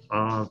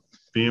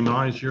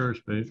 VMI is yours,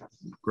 babe.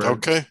 Greg.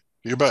 Okay,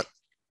 you bet.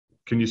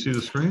 Can you see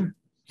the screen?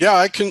 Yeah,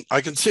 I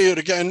can see it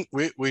again.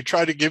 We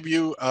try to give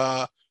you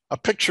a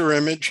picture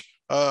image.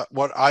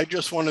 What I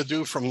just want to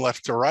do from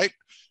left to right,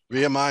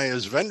 VMI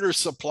is vendor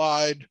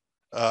supplied,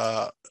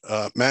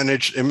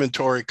 managed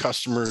inventory,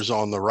 customers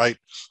on the right.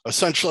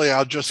 Essentially,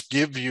 I'll just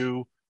give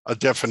you a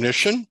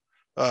definition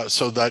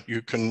so that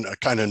you can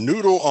kind of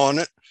noodle on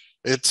it.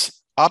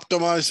 It's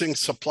optimizing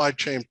supply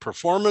chain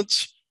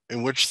performance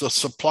in which the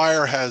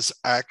supplier has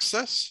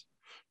access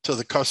to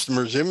the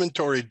customer's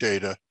inventory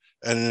data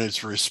and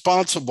is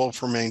responsible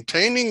for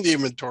maintaining the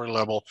inventory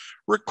level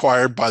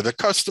required by the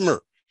customer,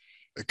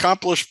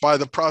 accomplished by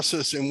the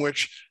process in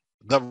which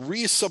the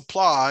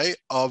resupply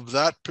of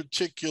that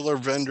particular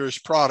vendor's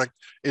product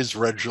is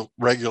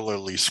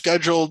regularly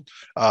scheduled.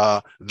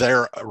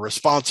 They're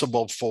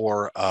responsible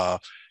for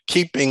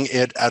keeping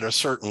it at a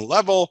certain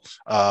level,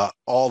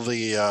 all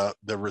the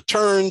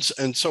returns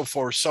and so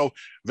forth. So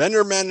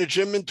vendor managed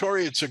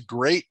inventory, it's a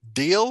great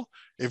deal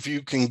if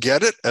you can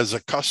get it as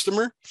a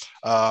customer.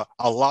 A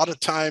lot of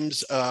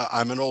times,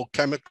 I'm an old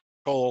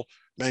chemical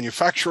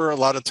manufacturer. A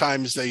lot of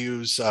times they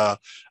use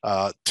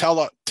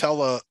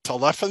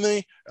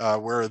telephony,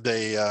 where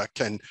they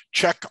can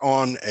check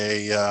on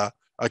a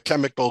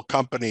chemical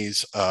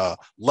company's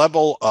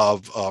level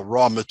of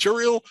raw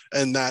material,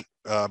 and that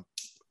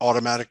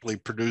automatically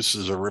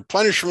produces a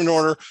replenishment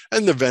order,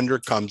 and the vendor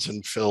comes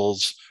and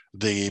fills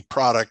the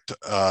product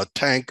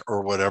tank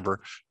or whatever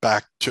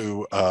back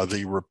to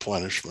the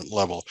replenishment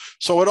level.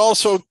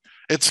 So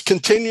it's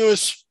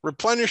continuous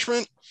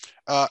replenishment.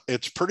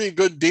 It's pretty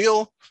good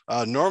deal.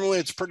 Normally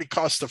it's pretty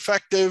cost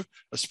effective,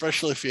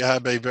 especially if you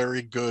have a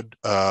very good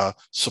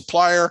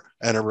supplier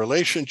and a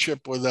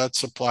relationship with that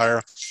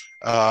supplier.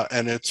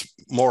 And it's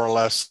more or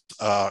less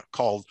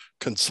called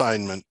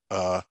consignment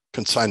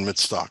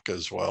stock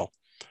as well.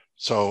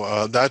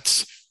 So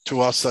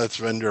to us, that's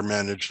vendor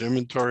managed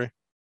inventory.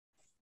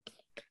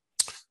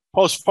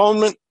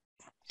 Postponement.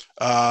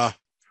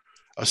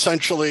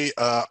 Essentially,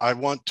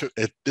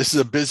 this is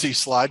a busy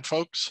slide,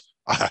 folks.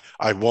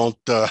 I won't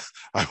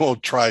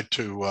try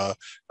to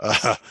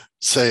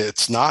say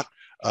it's not.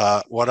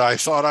 What I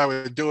thought I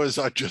would do is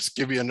I'd just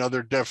give you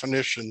another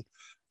definition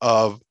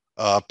of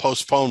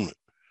postponement.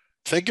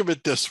 Think of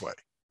it this way,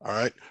 all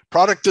right?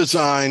 Product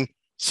design,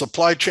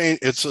 supply chain,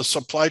 it's a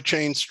supply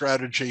chain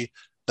strategy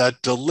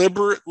that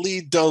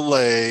deliberately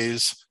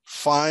delays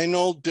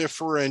final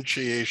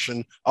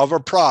differentiation of a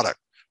product,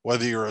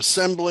 whether you're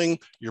assembling,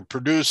 you're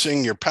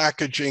producing, you're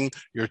packaging,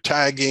 you're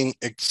tagging,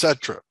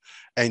 etc.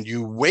 And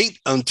you wait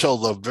until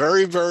the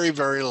very, very,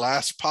 very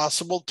last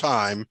possible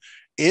time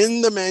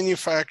in the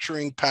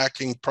manufacturing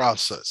packing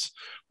process.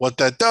 What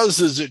that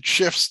does is it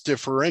shifts the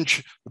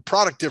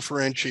product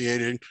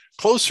differentiating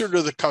closer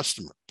to the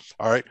customer,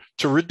 all right?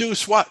 To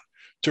reduce what?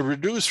 To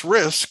reduce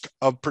risk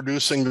of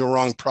producing the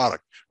wrong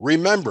product.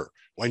 Remember,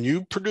 when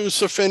you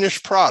produce a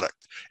finished product,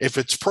 if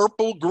it's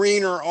purple,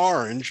 green, or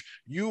orange,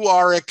 you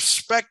are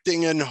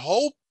expecting and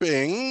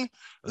hoping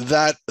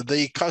that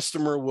the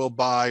customer will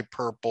buy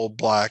purple,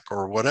 black,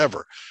 or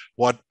whatever.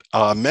 What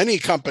many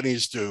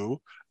companies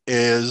do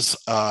is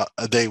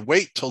they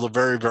wait till the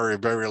very, very,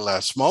 very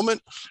last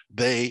moment.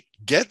 They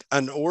get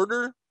an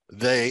order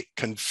They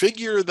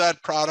configure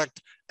that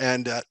product,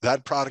 and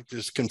that product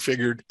is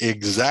configured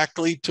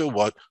exactly to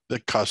what the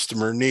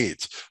customer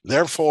needs.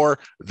 Therefore,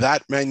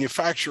 that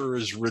manufacturer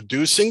is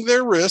reducing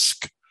their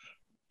risk.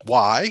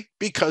 Why?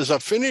 Because a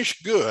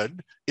finished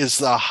good is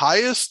the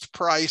highest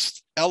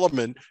priced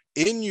element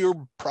in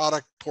your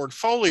product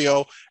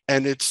portfolio,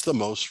 and it's the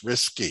most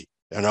risky,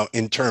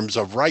 in terms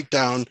of write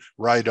down,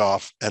 write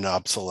off, and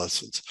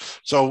obsolescence.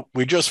 So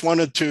we just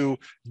wanted to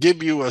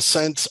give you a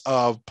sense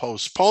of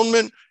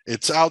postponement.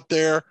 It's out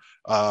there.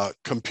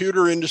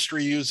 Computer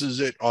industry uses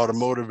it,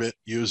 automotive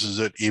uses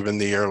it, even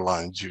the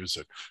airlines use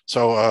it.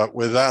 So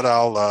with that,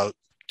 I'll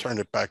turn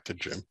it back to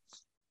Jim.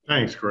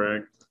 Thanks,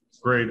 Greg.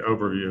 Great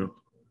overview.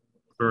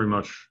 Very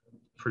much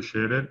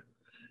appreciate it.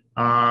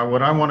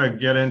 What I want to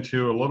get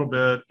into a little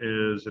bit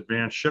is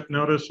advanced ship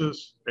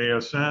notices,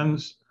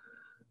 ASNs.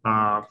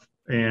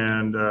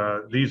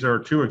 These are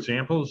two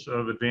examples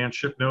of advanced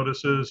ship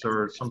notices,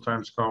 or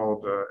sometimes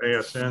called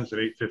ASNs at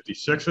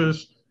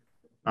 856s.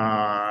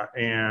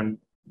 And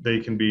they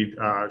can be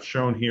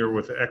shown here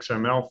with the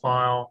XML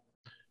file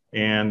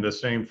and the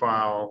same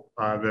file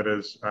that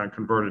is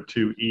converted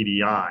to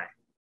EDI.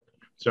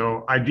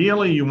 So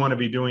ideally, you want to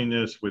be doing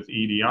this with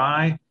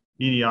EDI.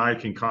 EDI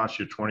can cost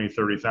you $20,000,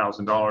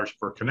 $30,000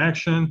 per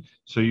connection.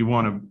 So you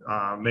want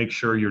to make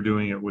sure you're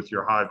doing it with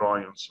your high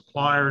volume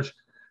suppliers.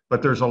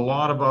 But there's a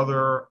lot of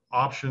other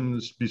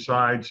options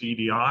besides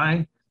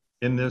EDI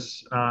in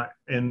this,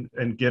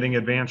 in getting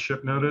advanced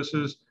ship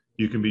notices.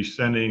 You can be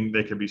sending,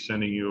 they could be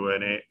sending you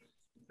a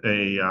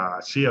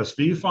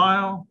CSV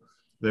file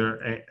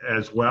there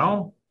as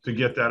well to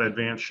get that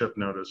advanced ship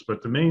notice.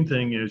 But the main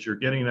thing is you're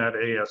getting that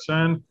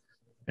ASN,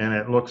 and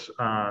it looks,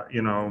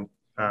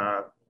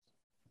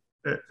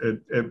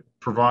 it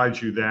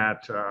provides you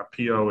that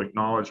PO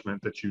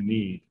acknowledgement that you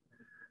need.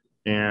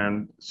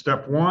 And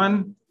step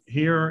one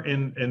here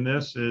in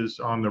this is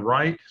on the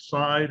right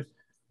side.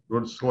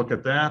 Let's look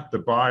at that. The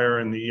buyer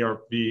in the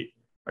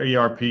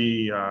ERP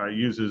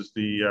uses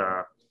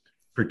the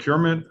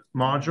procurement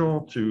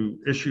module to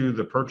issue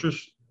the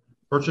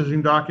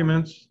purchasing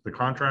documents, the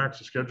contracts,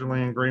 the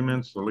scheduling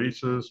agreements, the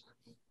leases,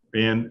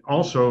 and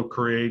also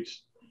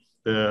creates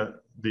the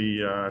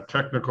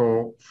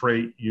technical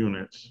freight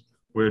units,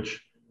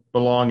 which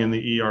belong in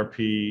the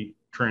ERP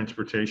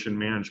transportation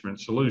management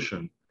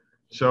solution.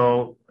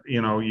 So,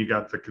 you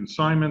got the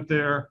consignment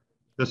there.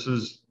 This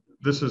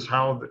is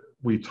how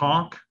we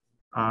talk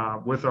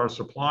with our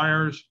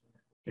suppliers.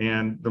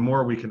 And the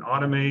more we can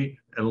automate,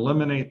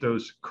 eliminate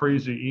those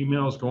crazy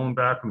emails going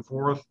back and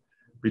forth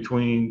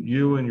between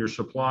you and your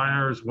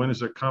suppliers. When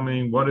is it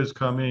coming? What is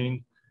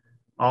coming?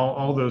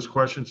 All those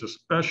questions,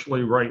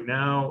 especially right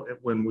now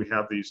when we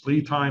have these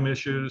lead time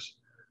issues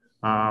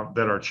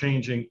that are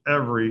changing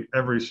every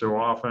so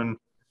often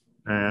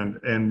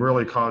and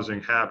really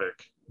causing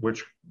havoc,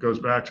 which goes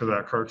back to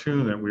that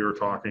cartoon that we were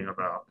talking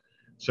about.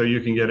 So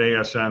you can get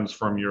ASNs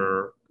from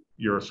your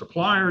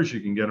suppliers, you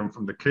can get them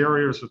from the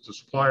carriers that the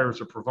suppliers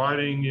are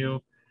providing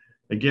you.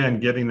 Again,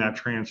 getting that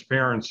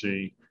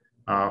transparency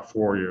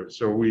for you.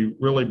 So we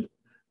really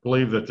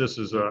believe that this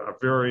is a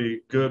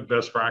very good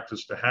best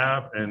practice to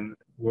have, and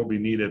will be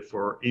needed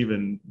for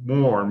even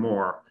more and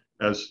more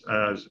as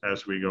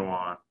we go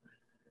on.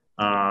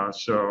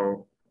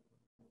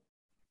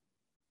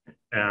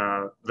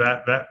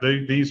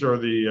 These are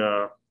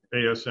the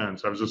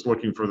ASNs. I was just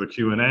looking for the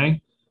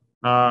Q&A.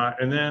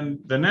 And then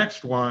the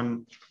next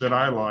one that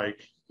I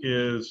like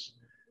is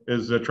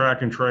the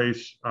track and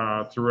trace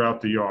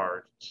throughout the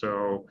yard.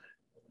 So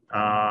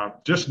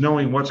just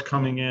knowing what's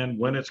coming in,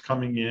 when it's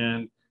coming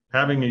in,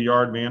 having a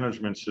yard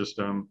management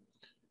system,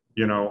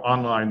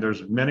 online.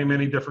 There's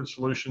many different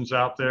solutions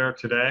out there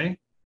today.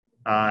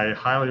 I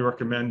highly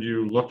recommend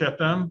you look at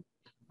them.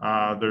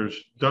 There's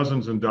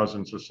dozens and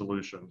dozens of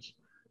solutions.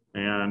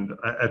 And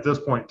at this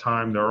point in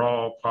time, they're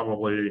all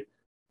probably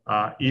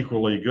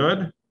equally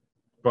good.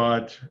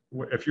 But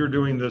if you're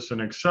doing this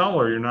in Excel,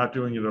 or you're not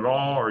doing it at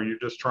all, or you're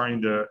just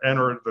trying to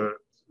enter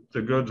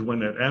the goods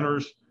when it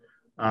enters,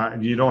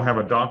 and you don't have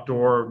a dock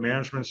door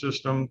management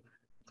system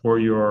for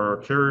your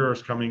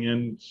carriers coming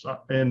in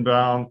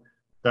inbound,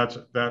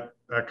 that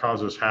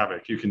causes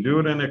havoc. You can do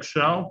it in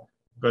Excel,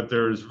 but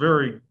there's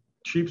very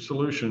cheap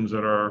solutions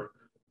that are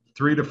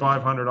 $300 to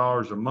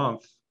 $500 a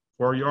month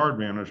for a yard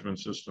management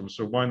system.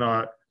 So why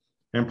not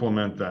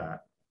implement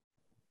that?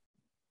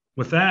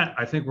 With that,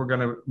 I think we're going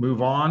to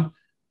move on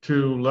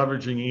to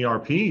leveraging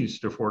ERPs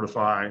to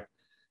Fortify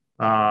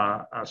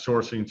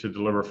sourcing to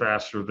deliver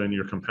faster than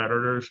your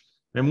competitors.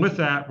 And with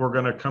that, we're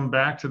going to come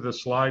back to the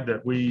slide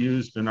that we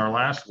used in our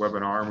last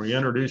webinar, and we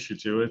introduced you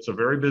to. It's a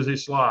very busy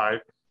slide,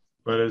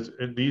 but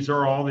these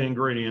are all the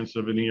ingredients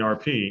of an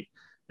ERP.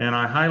 And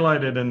I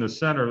highlighted in the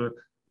center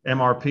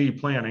MRP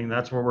planning.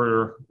 That's what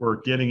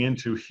we're getting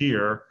into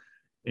here.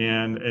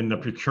 And in the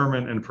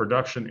procurement and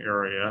production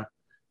area,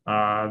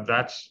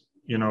 that's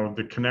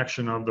the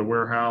connection of the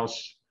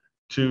warehouse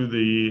to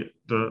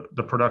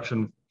the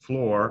production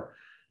floor.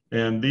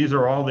 And these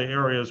are all the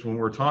areas when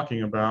we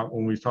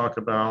talk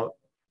about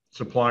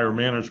supplier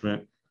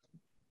management,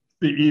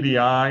 the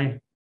EDI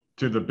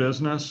to the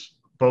business,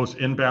 both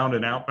inbound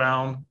and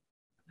outbound,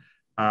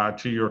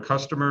 to your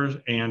customers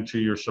and to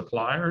your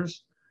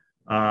suppliers,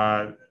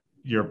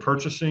 your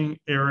purchasing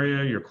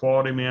area, your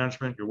quality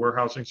management, your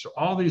warehousing. So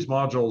all these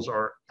modules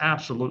are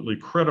absolutely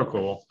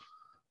critical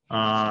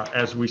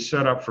as we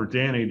set up for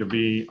Dani to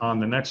be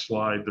on the next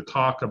slide to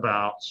talk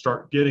about,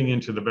 start getting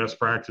into the best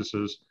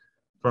practices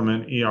from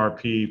an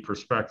ERP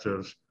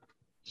perspective.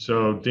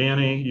 So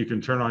Dani, you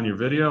can turn on your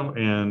video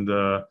and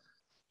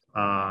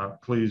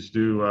please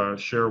do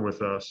share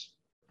with us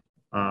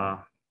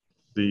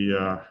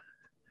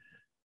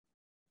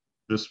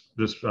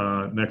this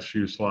next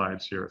few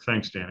slides here.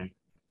 Thanks, Dani.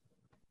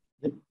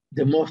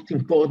 The most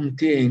important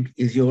thing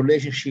is your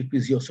relationship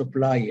with your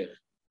supplier.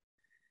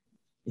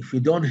 If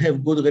you don't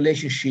have good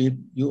relationship,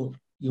 you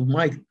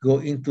might go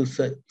into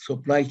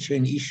supply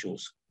chain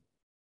issues.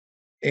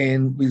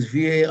 And with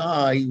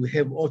VAI, we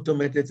have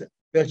automated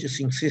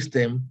purchasing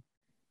system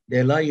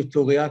that allow you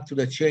to react to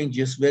the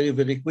changes very,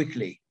 very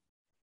quickly.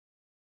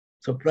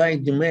 Supply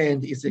and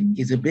demand is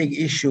a big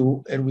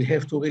issue, and we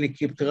have to really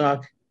keep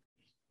track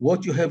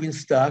what you have in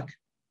stock,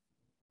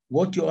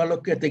 what you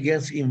allocate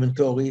against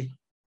inventory,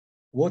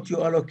 what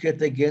you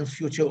allocate against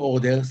future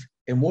orders,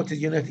 and what is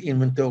your net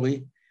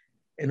inventory,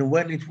 and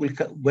when it will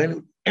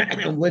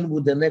when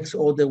would the next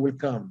order will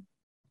come.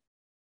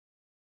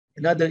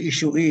 Another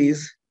issue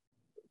is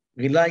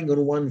relying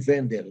on one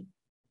vendor.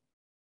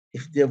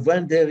 If the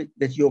vendor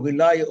that you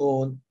rely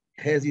on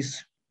has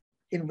his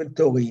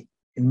inventory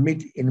in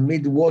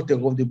mid-water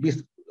of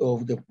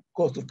the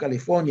coast of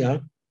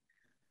California,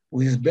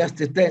 with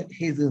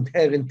his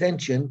entire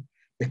intention,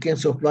 they can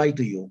supply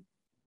to you.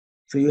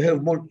 So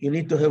you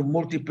need to have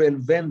multiple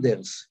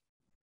vendors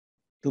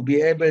to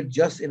be able,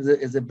 just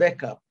as a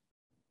backup.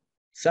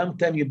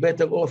 Sometimes you're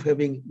better off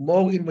having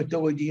more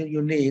inventory than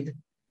you need,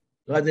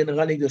 rather than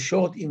running the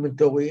short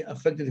inventory,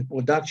 affecting the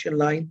production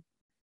line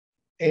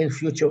and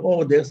future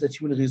orders that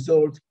will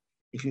result,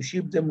 if you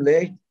ship them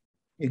late,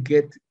 you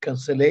get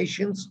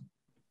cancellations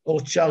or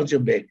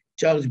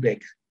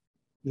chargebacks.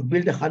 You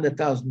build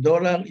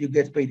 $100,000, you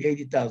get paid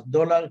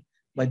 $80,000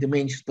 by the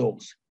main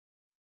stores.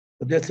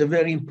 So that's a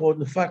very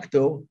important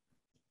factor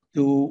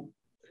to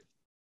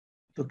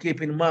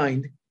keep in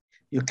mind.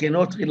 You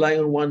cannot rely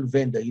on one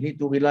vendor. You need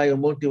to rely on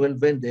multiple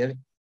vendors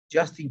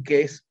just in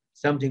case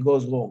something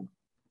goes wrong.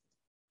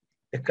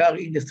 The car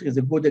industry is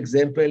a good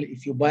example.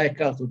 If you buy a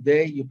car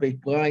today, you pay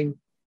prime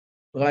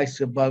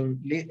price above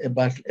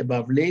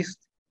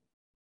list,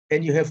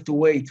 and you have to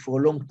wait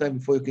for a long time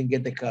before you can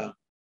get the car.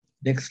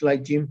 Next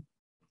slide, Jim.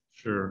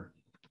 Sure.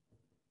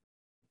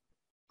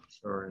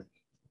 Sorry.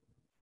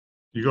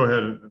 You go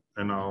ahead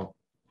and I'll,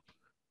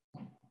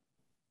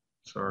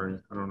 sorry,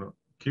 I don't know.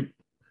 Keep,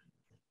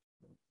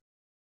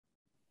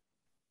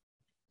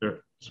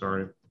 there,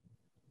 sorry.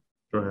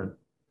 Go ahead.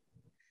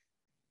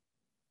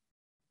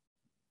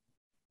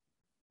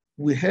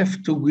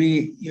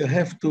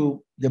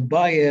 The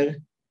buyer,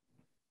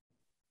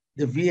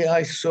 the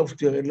VAI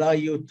software allow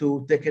you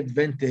to take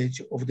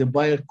advantage of the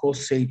buyer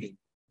cost saving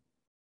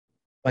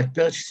by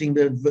purchasing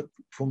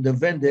from the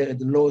vendor at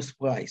the lowest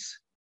price.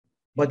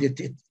 But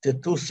it's a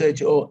two-edged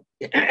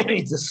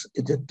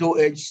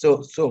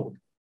sword.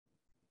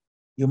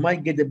 You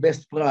might get the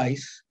best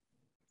price,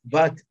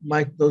 but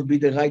might not be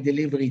the right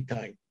delivery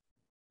time.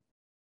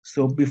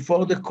 So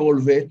before the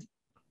COVID,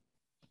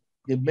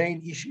 the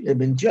main issue,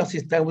 when just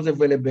as time was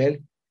available,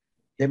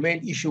 the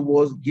main issue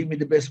was give me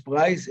the best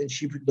price and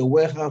ship it to the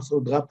warehouse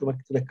or drop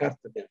it to the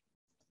customer.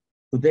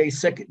 Today,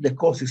 the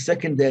cost is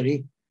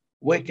secondary.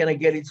 Where can I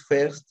get it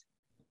first?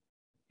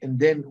 And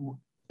then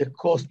the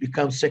cost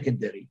becomes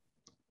secondary.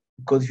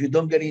 Because if you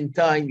don't get it in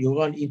time, you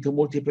run into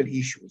multiple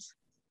issues.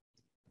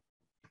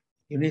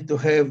 You need to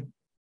have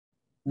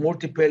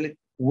multiple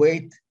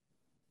weight,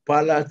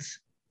 pallets,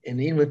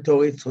 and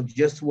inventory, so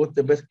just what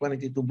the best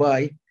quantity to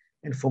buy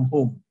and from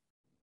whom.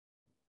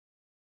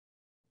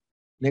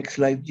 Next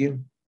slide,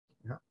 Jim.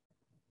 Yeah.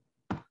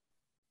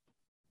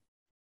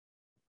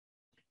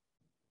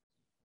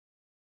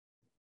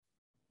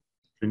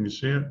 Can you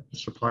see it?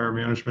 Supplier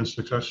management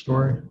success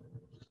story.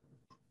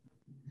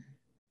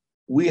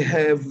 We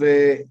have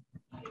a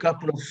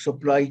couple of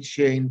supply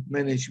chain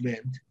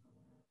management.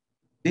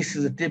 This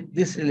is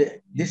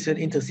an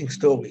interesting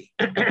story.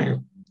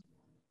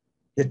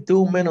 The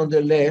two men on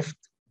the left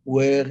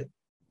were,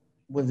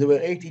 when they were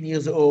 18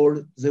 years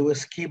old, they were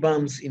ski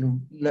bums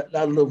in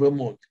Ludlow,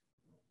 Vermont.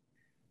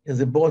 And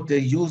they bought a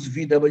used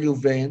VW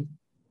van,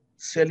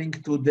 selling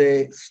to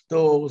the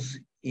stores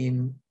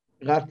in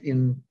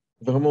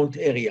Vermont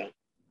area.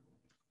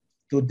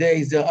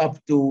 Today, they're up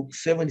to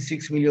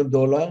 $76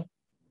 million,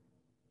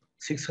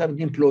 600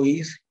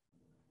 employees,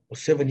 or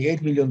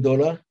 $78 million,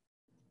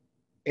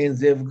 and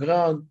they've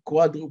grown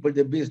quadruple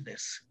the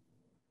business.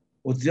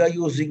 What they're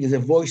using is a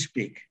voice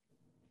pick.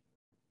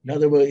 In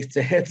other words, it's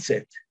a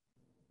headset,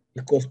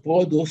 because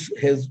Produce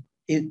has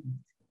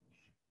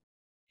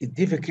it's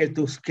difficult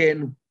to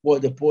scan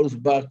what the Produce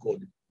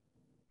barcode.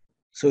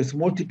 So it's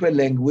multiple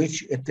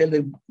language. I tell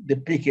the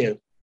picker,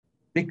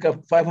 pick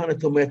up 500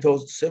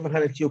 tomatoes,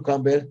 700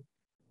 cucumber,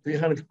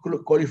 300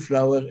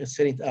 cauliflower and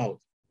sell it out.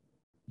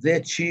 They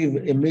achieve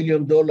 $1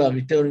 million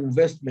return on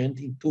investment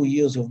in 2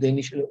 years of the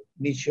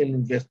initial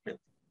investment.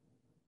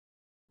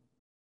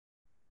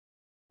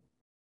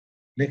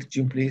 Next,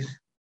 Jim, please.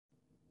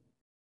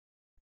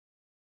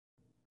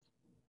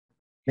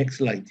 Next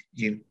slide,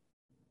 Jim.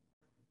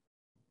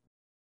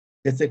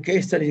 That's a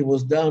case study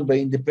was done by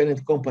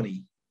independent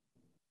company.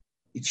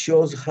 It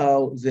shows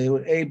how they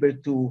were able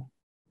to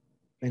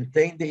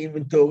maintain the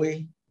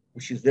inventory,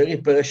 which is very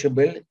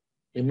perishable.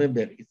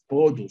 Remember, it's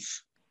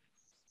produce,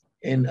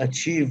 and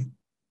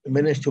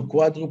managed to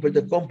quadruple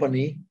the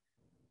company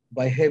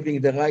by having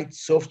the right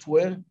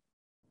software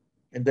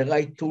and the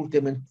right tool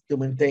to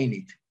maintain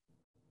it.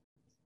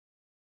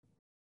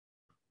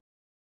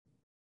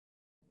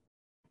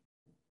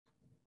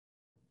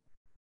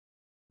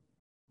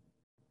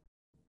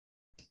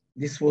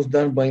 This was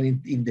done by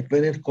an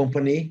independent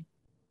company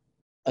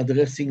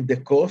addressing the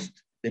cost,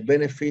 the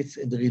benefits,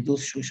 and the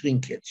reduced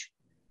shrinkage.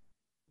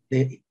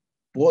 The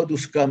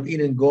produce come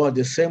in and go out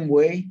the same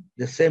way,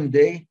 the same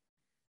day,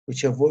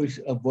 which avoids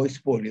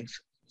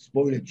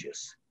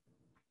spoilages.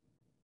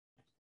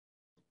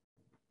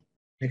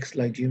 Next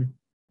slide, Jim.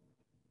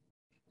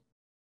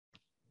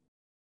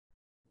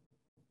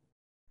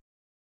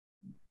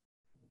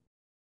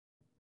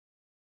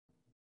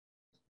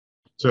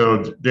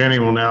 So Dani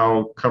will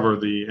now cover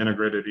the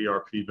integrated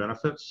ERP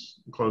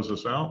benefits and close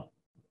this out.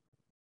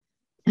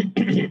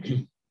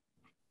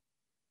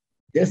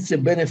 That's the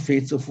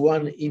benefits of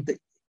one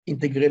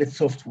integrated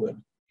software,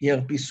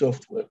 ERP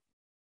software.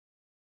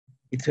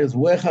 It has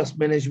warehouse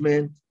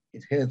management,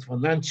 it has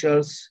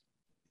financials,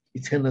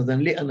 it has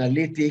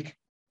analytic,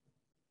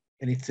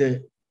 and it's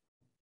a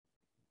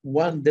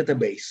one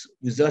database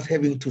without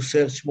having to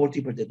search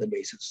multiple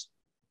databases.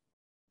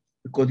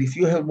 Because if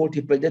you have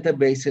multiple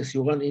databases,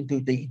 you run into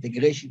the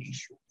integration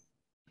issue,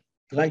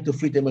 trying to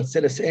fit a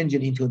Mercedes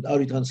engine into an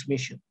Audi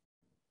transmission.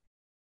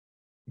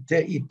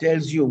 It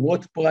tells you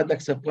what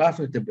products are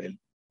profitable.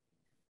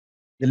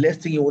 The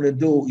last thing you want to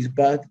do is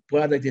buy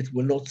product that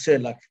will not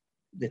sell, like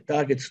the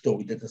Target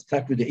store that is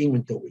stuck with the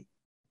inventory.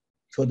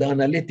 So the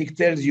analytic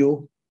tells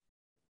you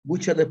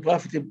which are the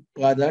profitable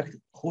products,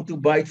 who to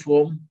buy it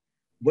from,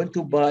 when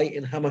to buy,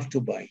 and how much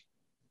to buy.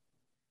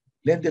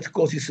 Landed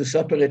cost is a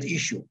separate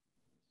issue.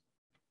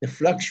 The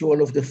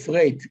fluctual of the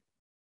freight,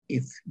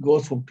 it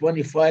goes from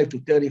 $25,000 to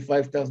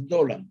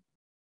 $35,000.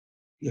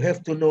 You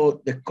have to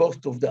know the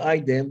cost of the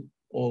item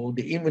or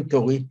the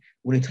inventory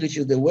when it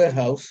reaches the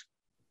warehouse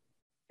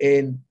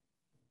and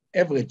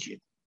average it.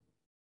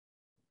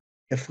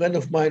 A friend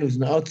of mine who's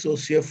an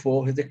outsourced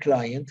CFO has a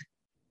client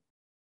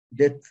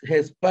that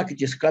has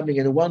packages coming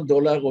in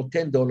 $1 or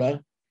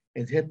 $10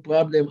 and had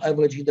problem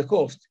averaging the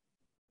cost,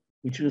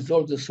 which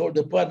results they sold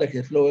the product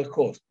at lower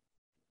cost.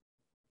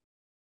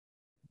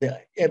 The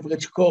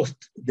average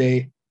cost,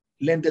 the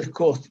landed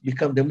cost,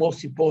 become the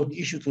most important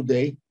issue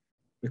today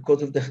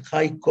because of the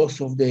high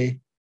cost of the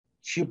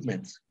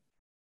shipments,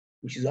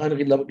 which is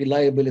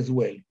unreliable as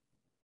well.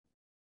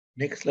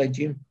 Next slide,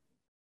 Jim.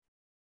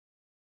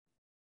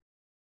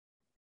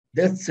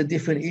 That's a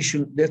different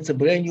issue. That's a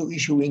brand new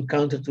issue we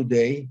encounter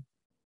today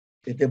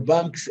that the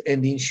banks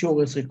and the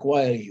insurance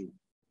require you.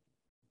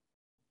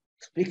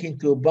 Speaking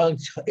to a bank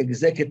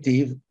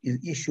executive,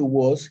 his issue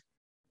was,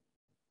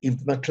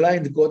 if my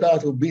client got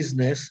out of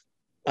business,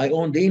 I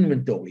own the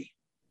inventory.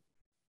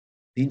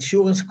 The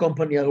insurance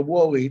company are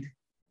worried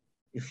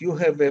if you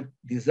have a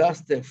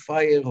disaster,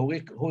 fire,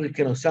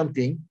 hurricane or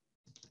something,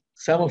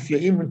 some of your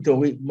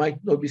inventory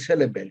might not be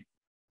sellable.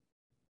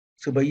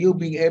 So by you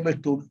being able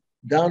to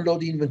download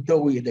the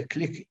inventory at a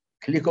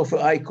click of an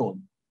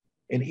icon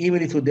and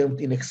email it to them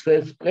in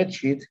Excel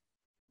spreadsheet,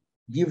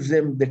 gives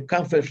them the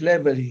comfort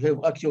level you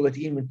have accurate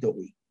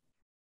inventory.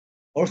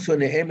 Also in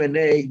the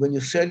M&A, when you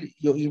sell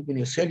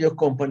your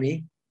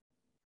company,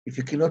 if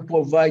you cannot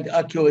provide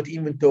accurate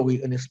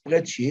inventory on a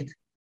spreadsheet,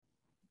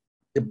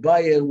 the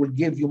buyer will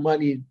give you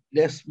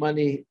less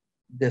money,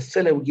 the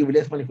seller will give you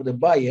less money for the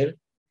buyer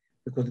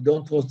because they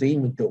don't trust the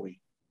inventory.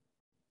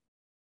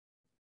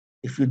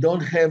 If you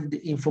don't have the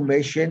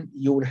information,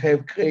 you will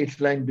have credit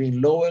line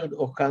being lowered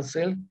or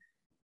canceled,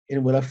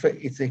 and will affect,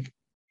 it's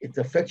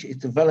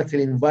a volatile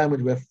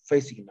environment we're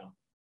facing now.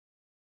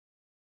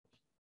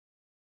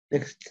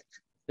 Next,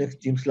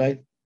 Jim, slide.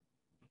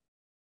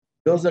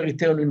 Those are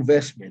return on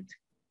investment.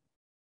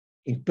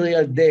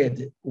 Imperial debt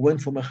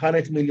went from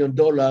 $100 million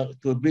to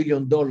 $1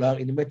 billion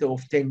in a matter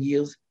of 10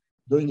 years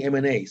doing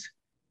M&As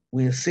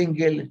with a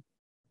single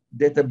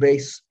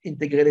database,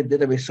 integrated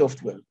database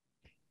software.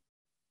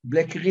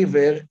 Black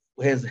River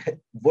has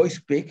voice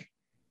pick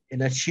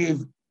and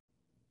achieved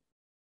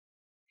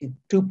in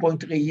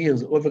 2.3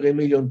 years over $1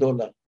 million.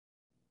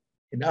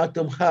 And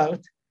Atom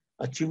Heart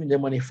achieving the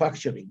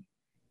manufacturing,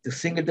 the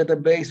single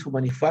database for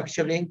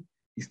manufacturing,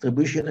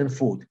 distribution, and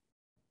food.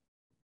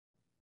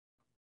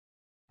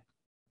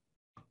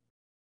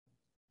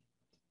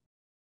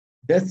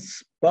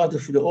 That's part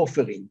of the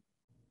offering.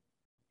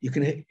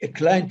 A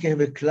client can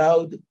have a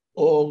cloud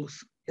or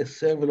a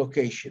server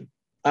location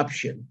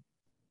option.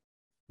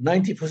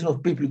 90%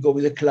 of people go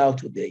with the cloud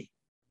today.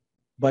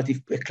 But if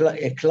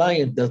a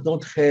client does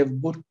not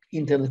have good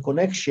internet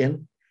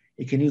connection,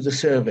 he can use the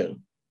server.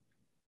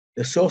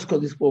 The source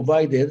code is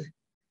provided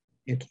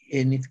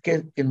and it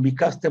can be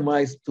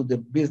customized to the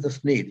business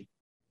need.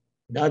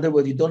 In other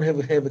words, you don't have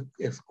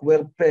a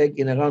square peg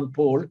in a round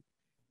pole,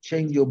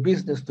 change your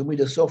business to meet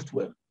the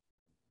software.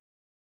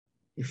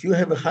 If you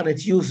have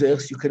 100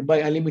 users, you can buy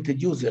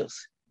unlimited users,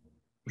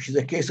 which is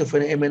the case of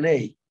an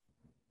M&A.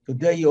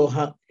 Today, you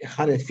have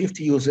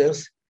 150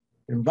 users,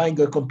 and buying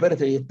a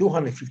competitor, you have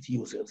 250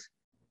 users.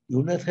 You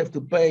will not have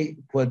to pay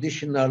for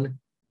additional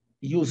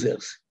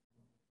users.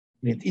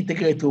 It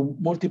integrates to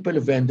multiple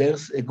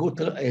vendors. A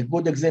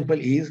good example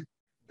is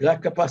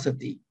truck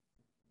capacity.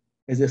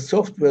 As a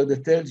software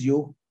that tells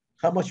you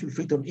how much will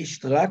fit on each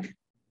truck,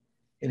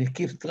 and it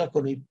keeps track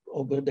of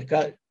the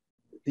car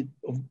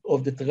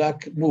of the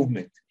truck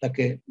movement, like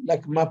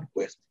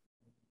MapQuest.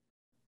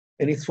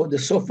 And it's for the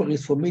software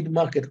is for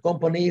mid-market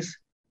companies,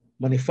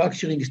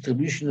 manufacturing,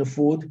 distribution of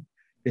food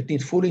that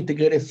need fully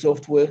integrated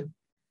software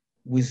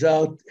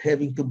without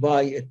having to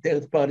buy a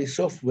third-party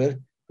software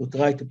to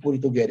try to put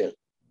it together.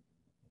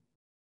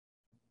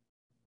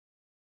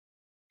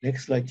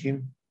 Next slide,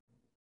 Jim.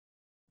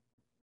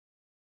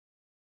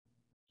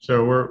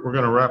 So we're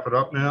going to wrap it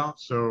up now.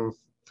 So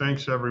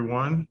thanks,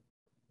 everyone.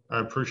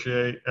 I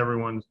appreciate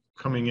everyone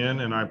coming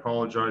in, and I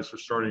apologize for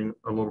starting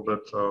a little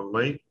bit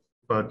late,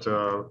 but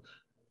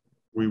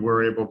we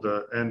were able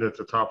to end at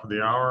the top of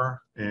the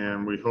hour,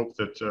 and we hope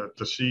that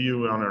to see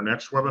you on our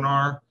next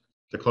webinar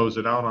to close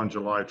it out on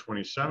July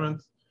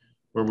 27th,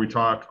 where we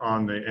talk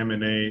on the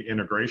M&A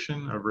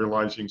integration of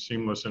realizing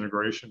seamless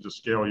integration to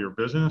scale your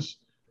business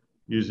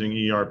using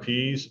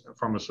ERPs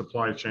from a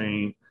supply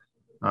chain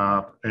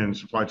and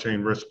supply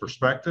chain risk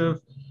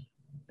perspective,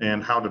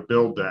 and how to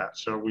build that.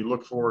 So we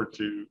look forward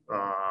to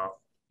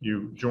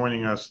you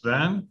joining us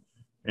then.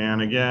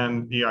 And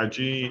again,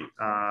 EIG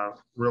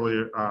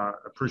really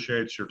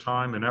appreciates your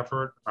time and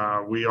effort.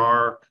 We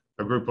are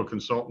a group of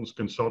consultants,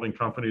 consulting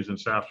companies, and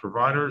SaaS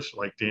providers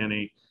like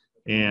Dani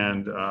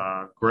and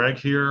Greg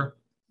here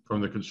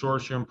from the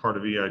Consortium, part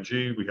of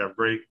EIG. We have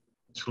great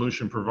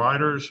solution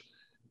providers,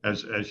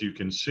 as you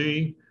can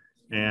see,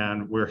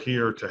 and we're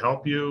here to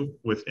help you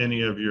with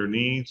any of your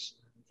needs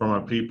from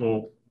a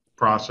people,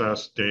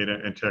 process,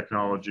 data, and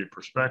technology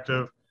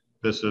perspective.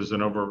 This is an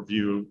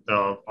overview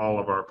of all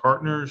of our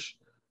partners,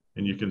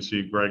 and you can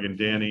see Greg and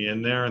Dani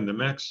in there in the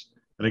mix.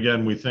 And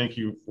again, we thank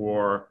you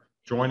for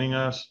joining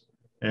us.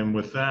 And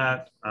with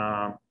that,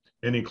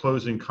 any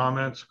closing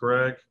comments,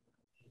 Greg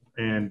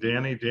and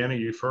Dani? Dani,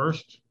 you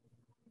first.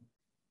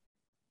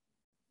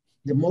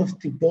 The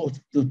most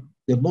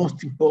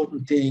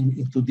important thing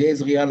in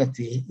today's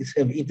reality is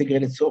have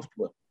integrated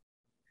software,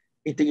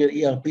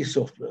 integrated ERP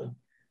software.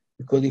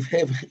 Because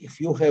if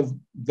you have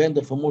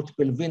vendor for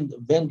multiple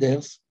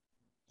vendors,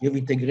 you have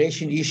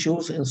integration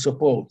issues and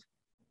support.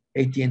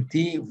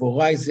 AT&T,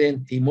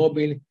 Verizon,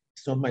 T-Mobile,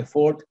 it's not my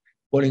fault,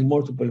 calling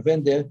multiple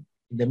vendors.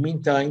 In the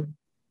meantime,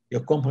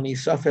 your company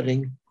is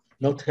suffering,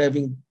 not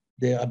having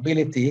the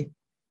ability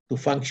to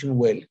function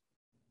well.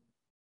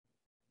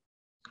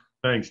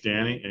 Thanks,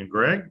 Dani. And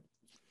Greg?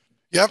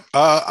 Yep,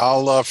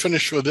 I'll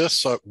finish with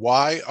this.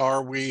 Why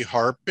are we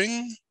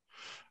harping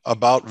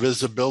about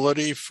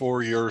visibility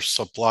for your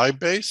supply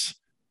base?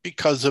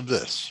 Because of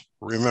this.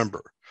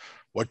 Remember,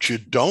 what you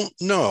don't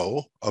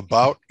know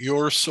about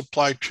your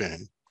supply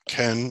chain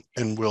can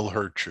and will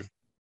hurt you.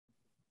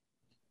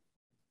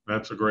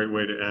 That's a great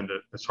way to end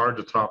it. It's hard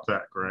to top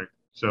that, Greg.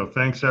 So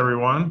thanks,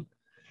 everyone.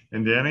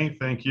 And Dani,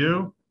 thank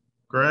you.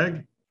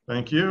 Greg,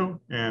 thank you.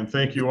 And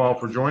thank you all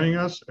for joining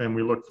us. And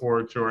we look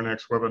forward to our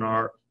next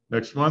webinar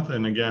next month.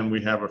 And again,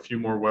 we have a few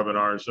more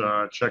webinars.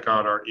 Check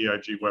out our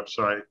EIG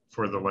website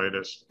for the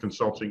latest,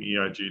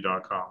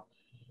 consultingeig.com.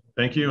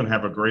 Thank you and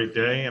have a great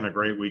day and a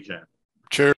great weekend. Cheers.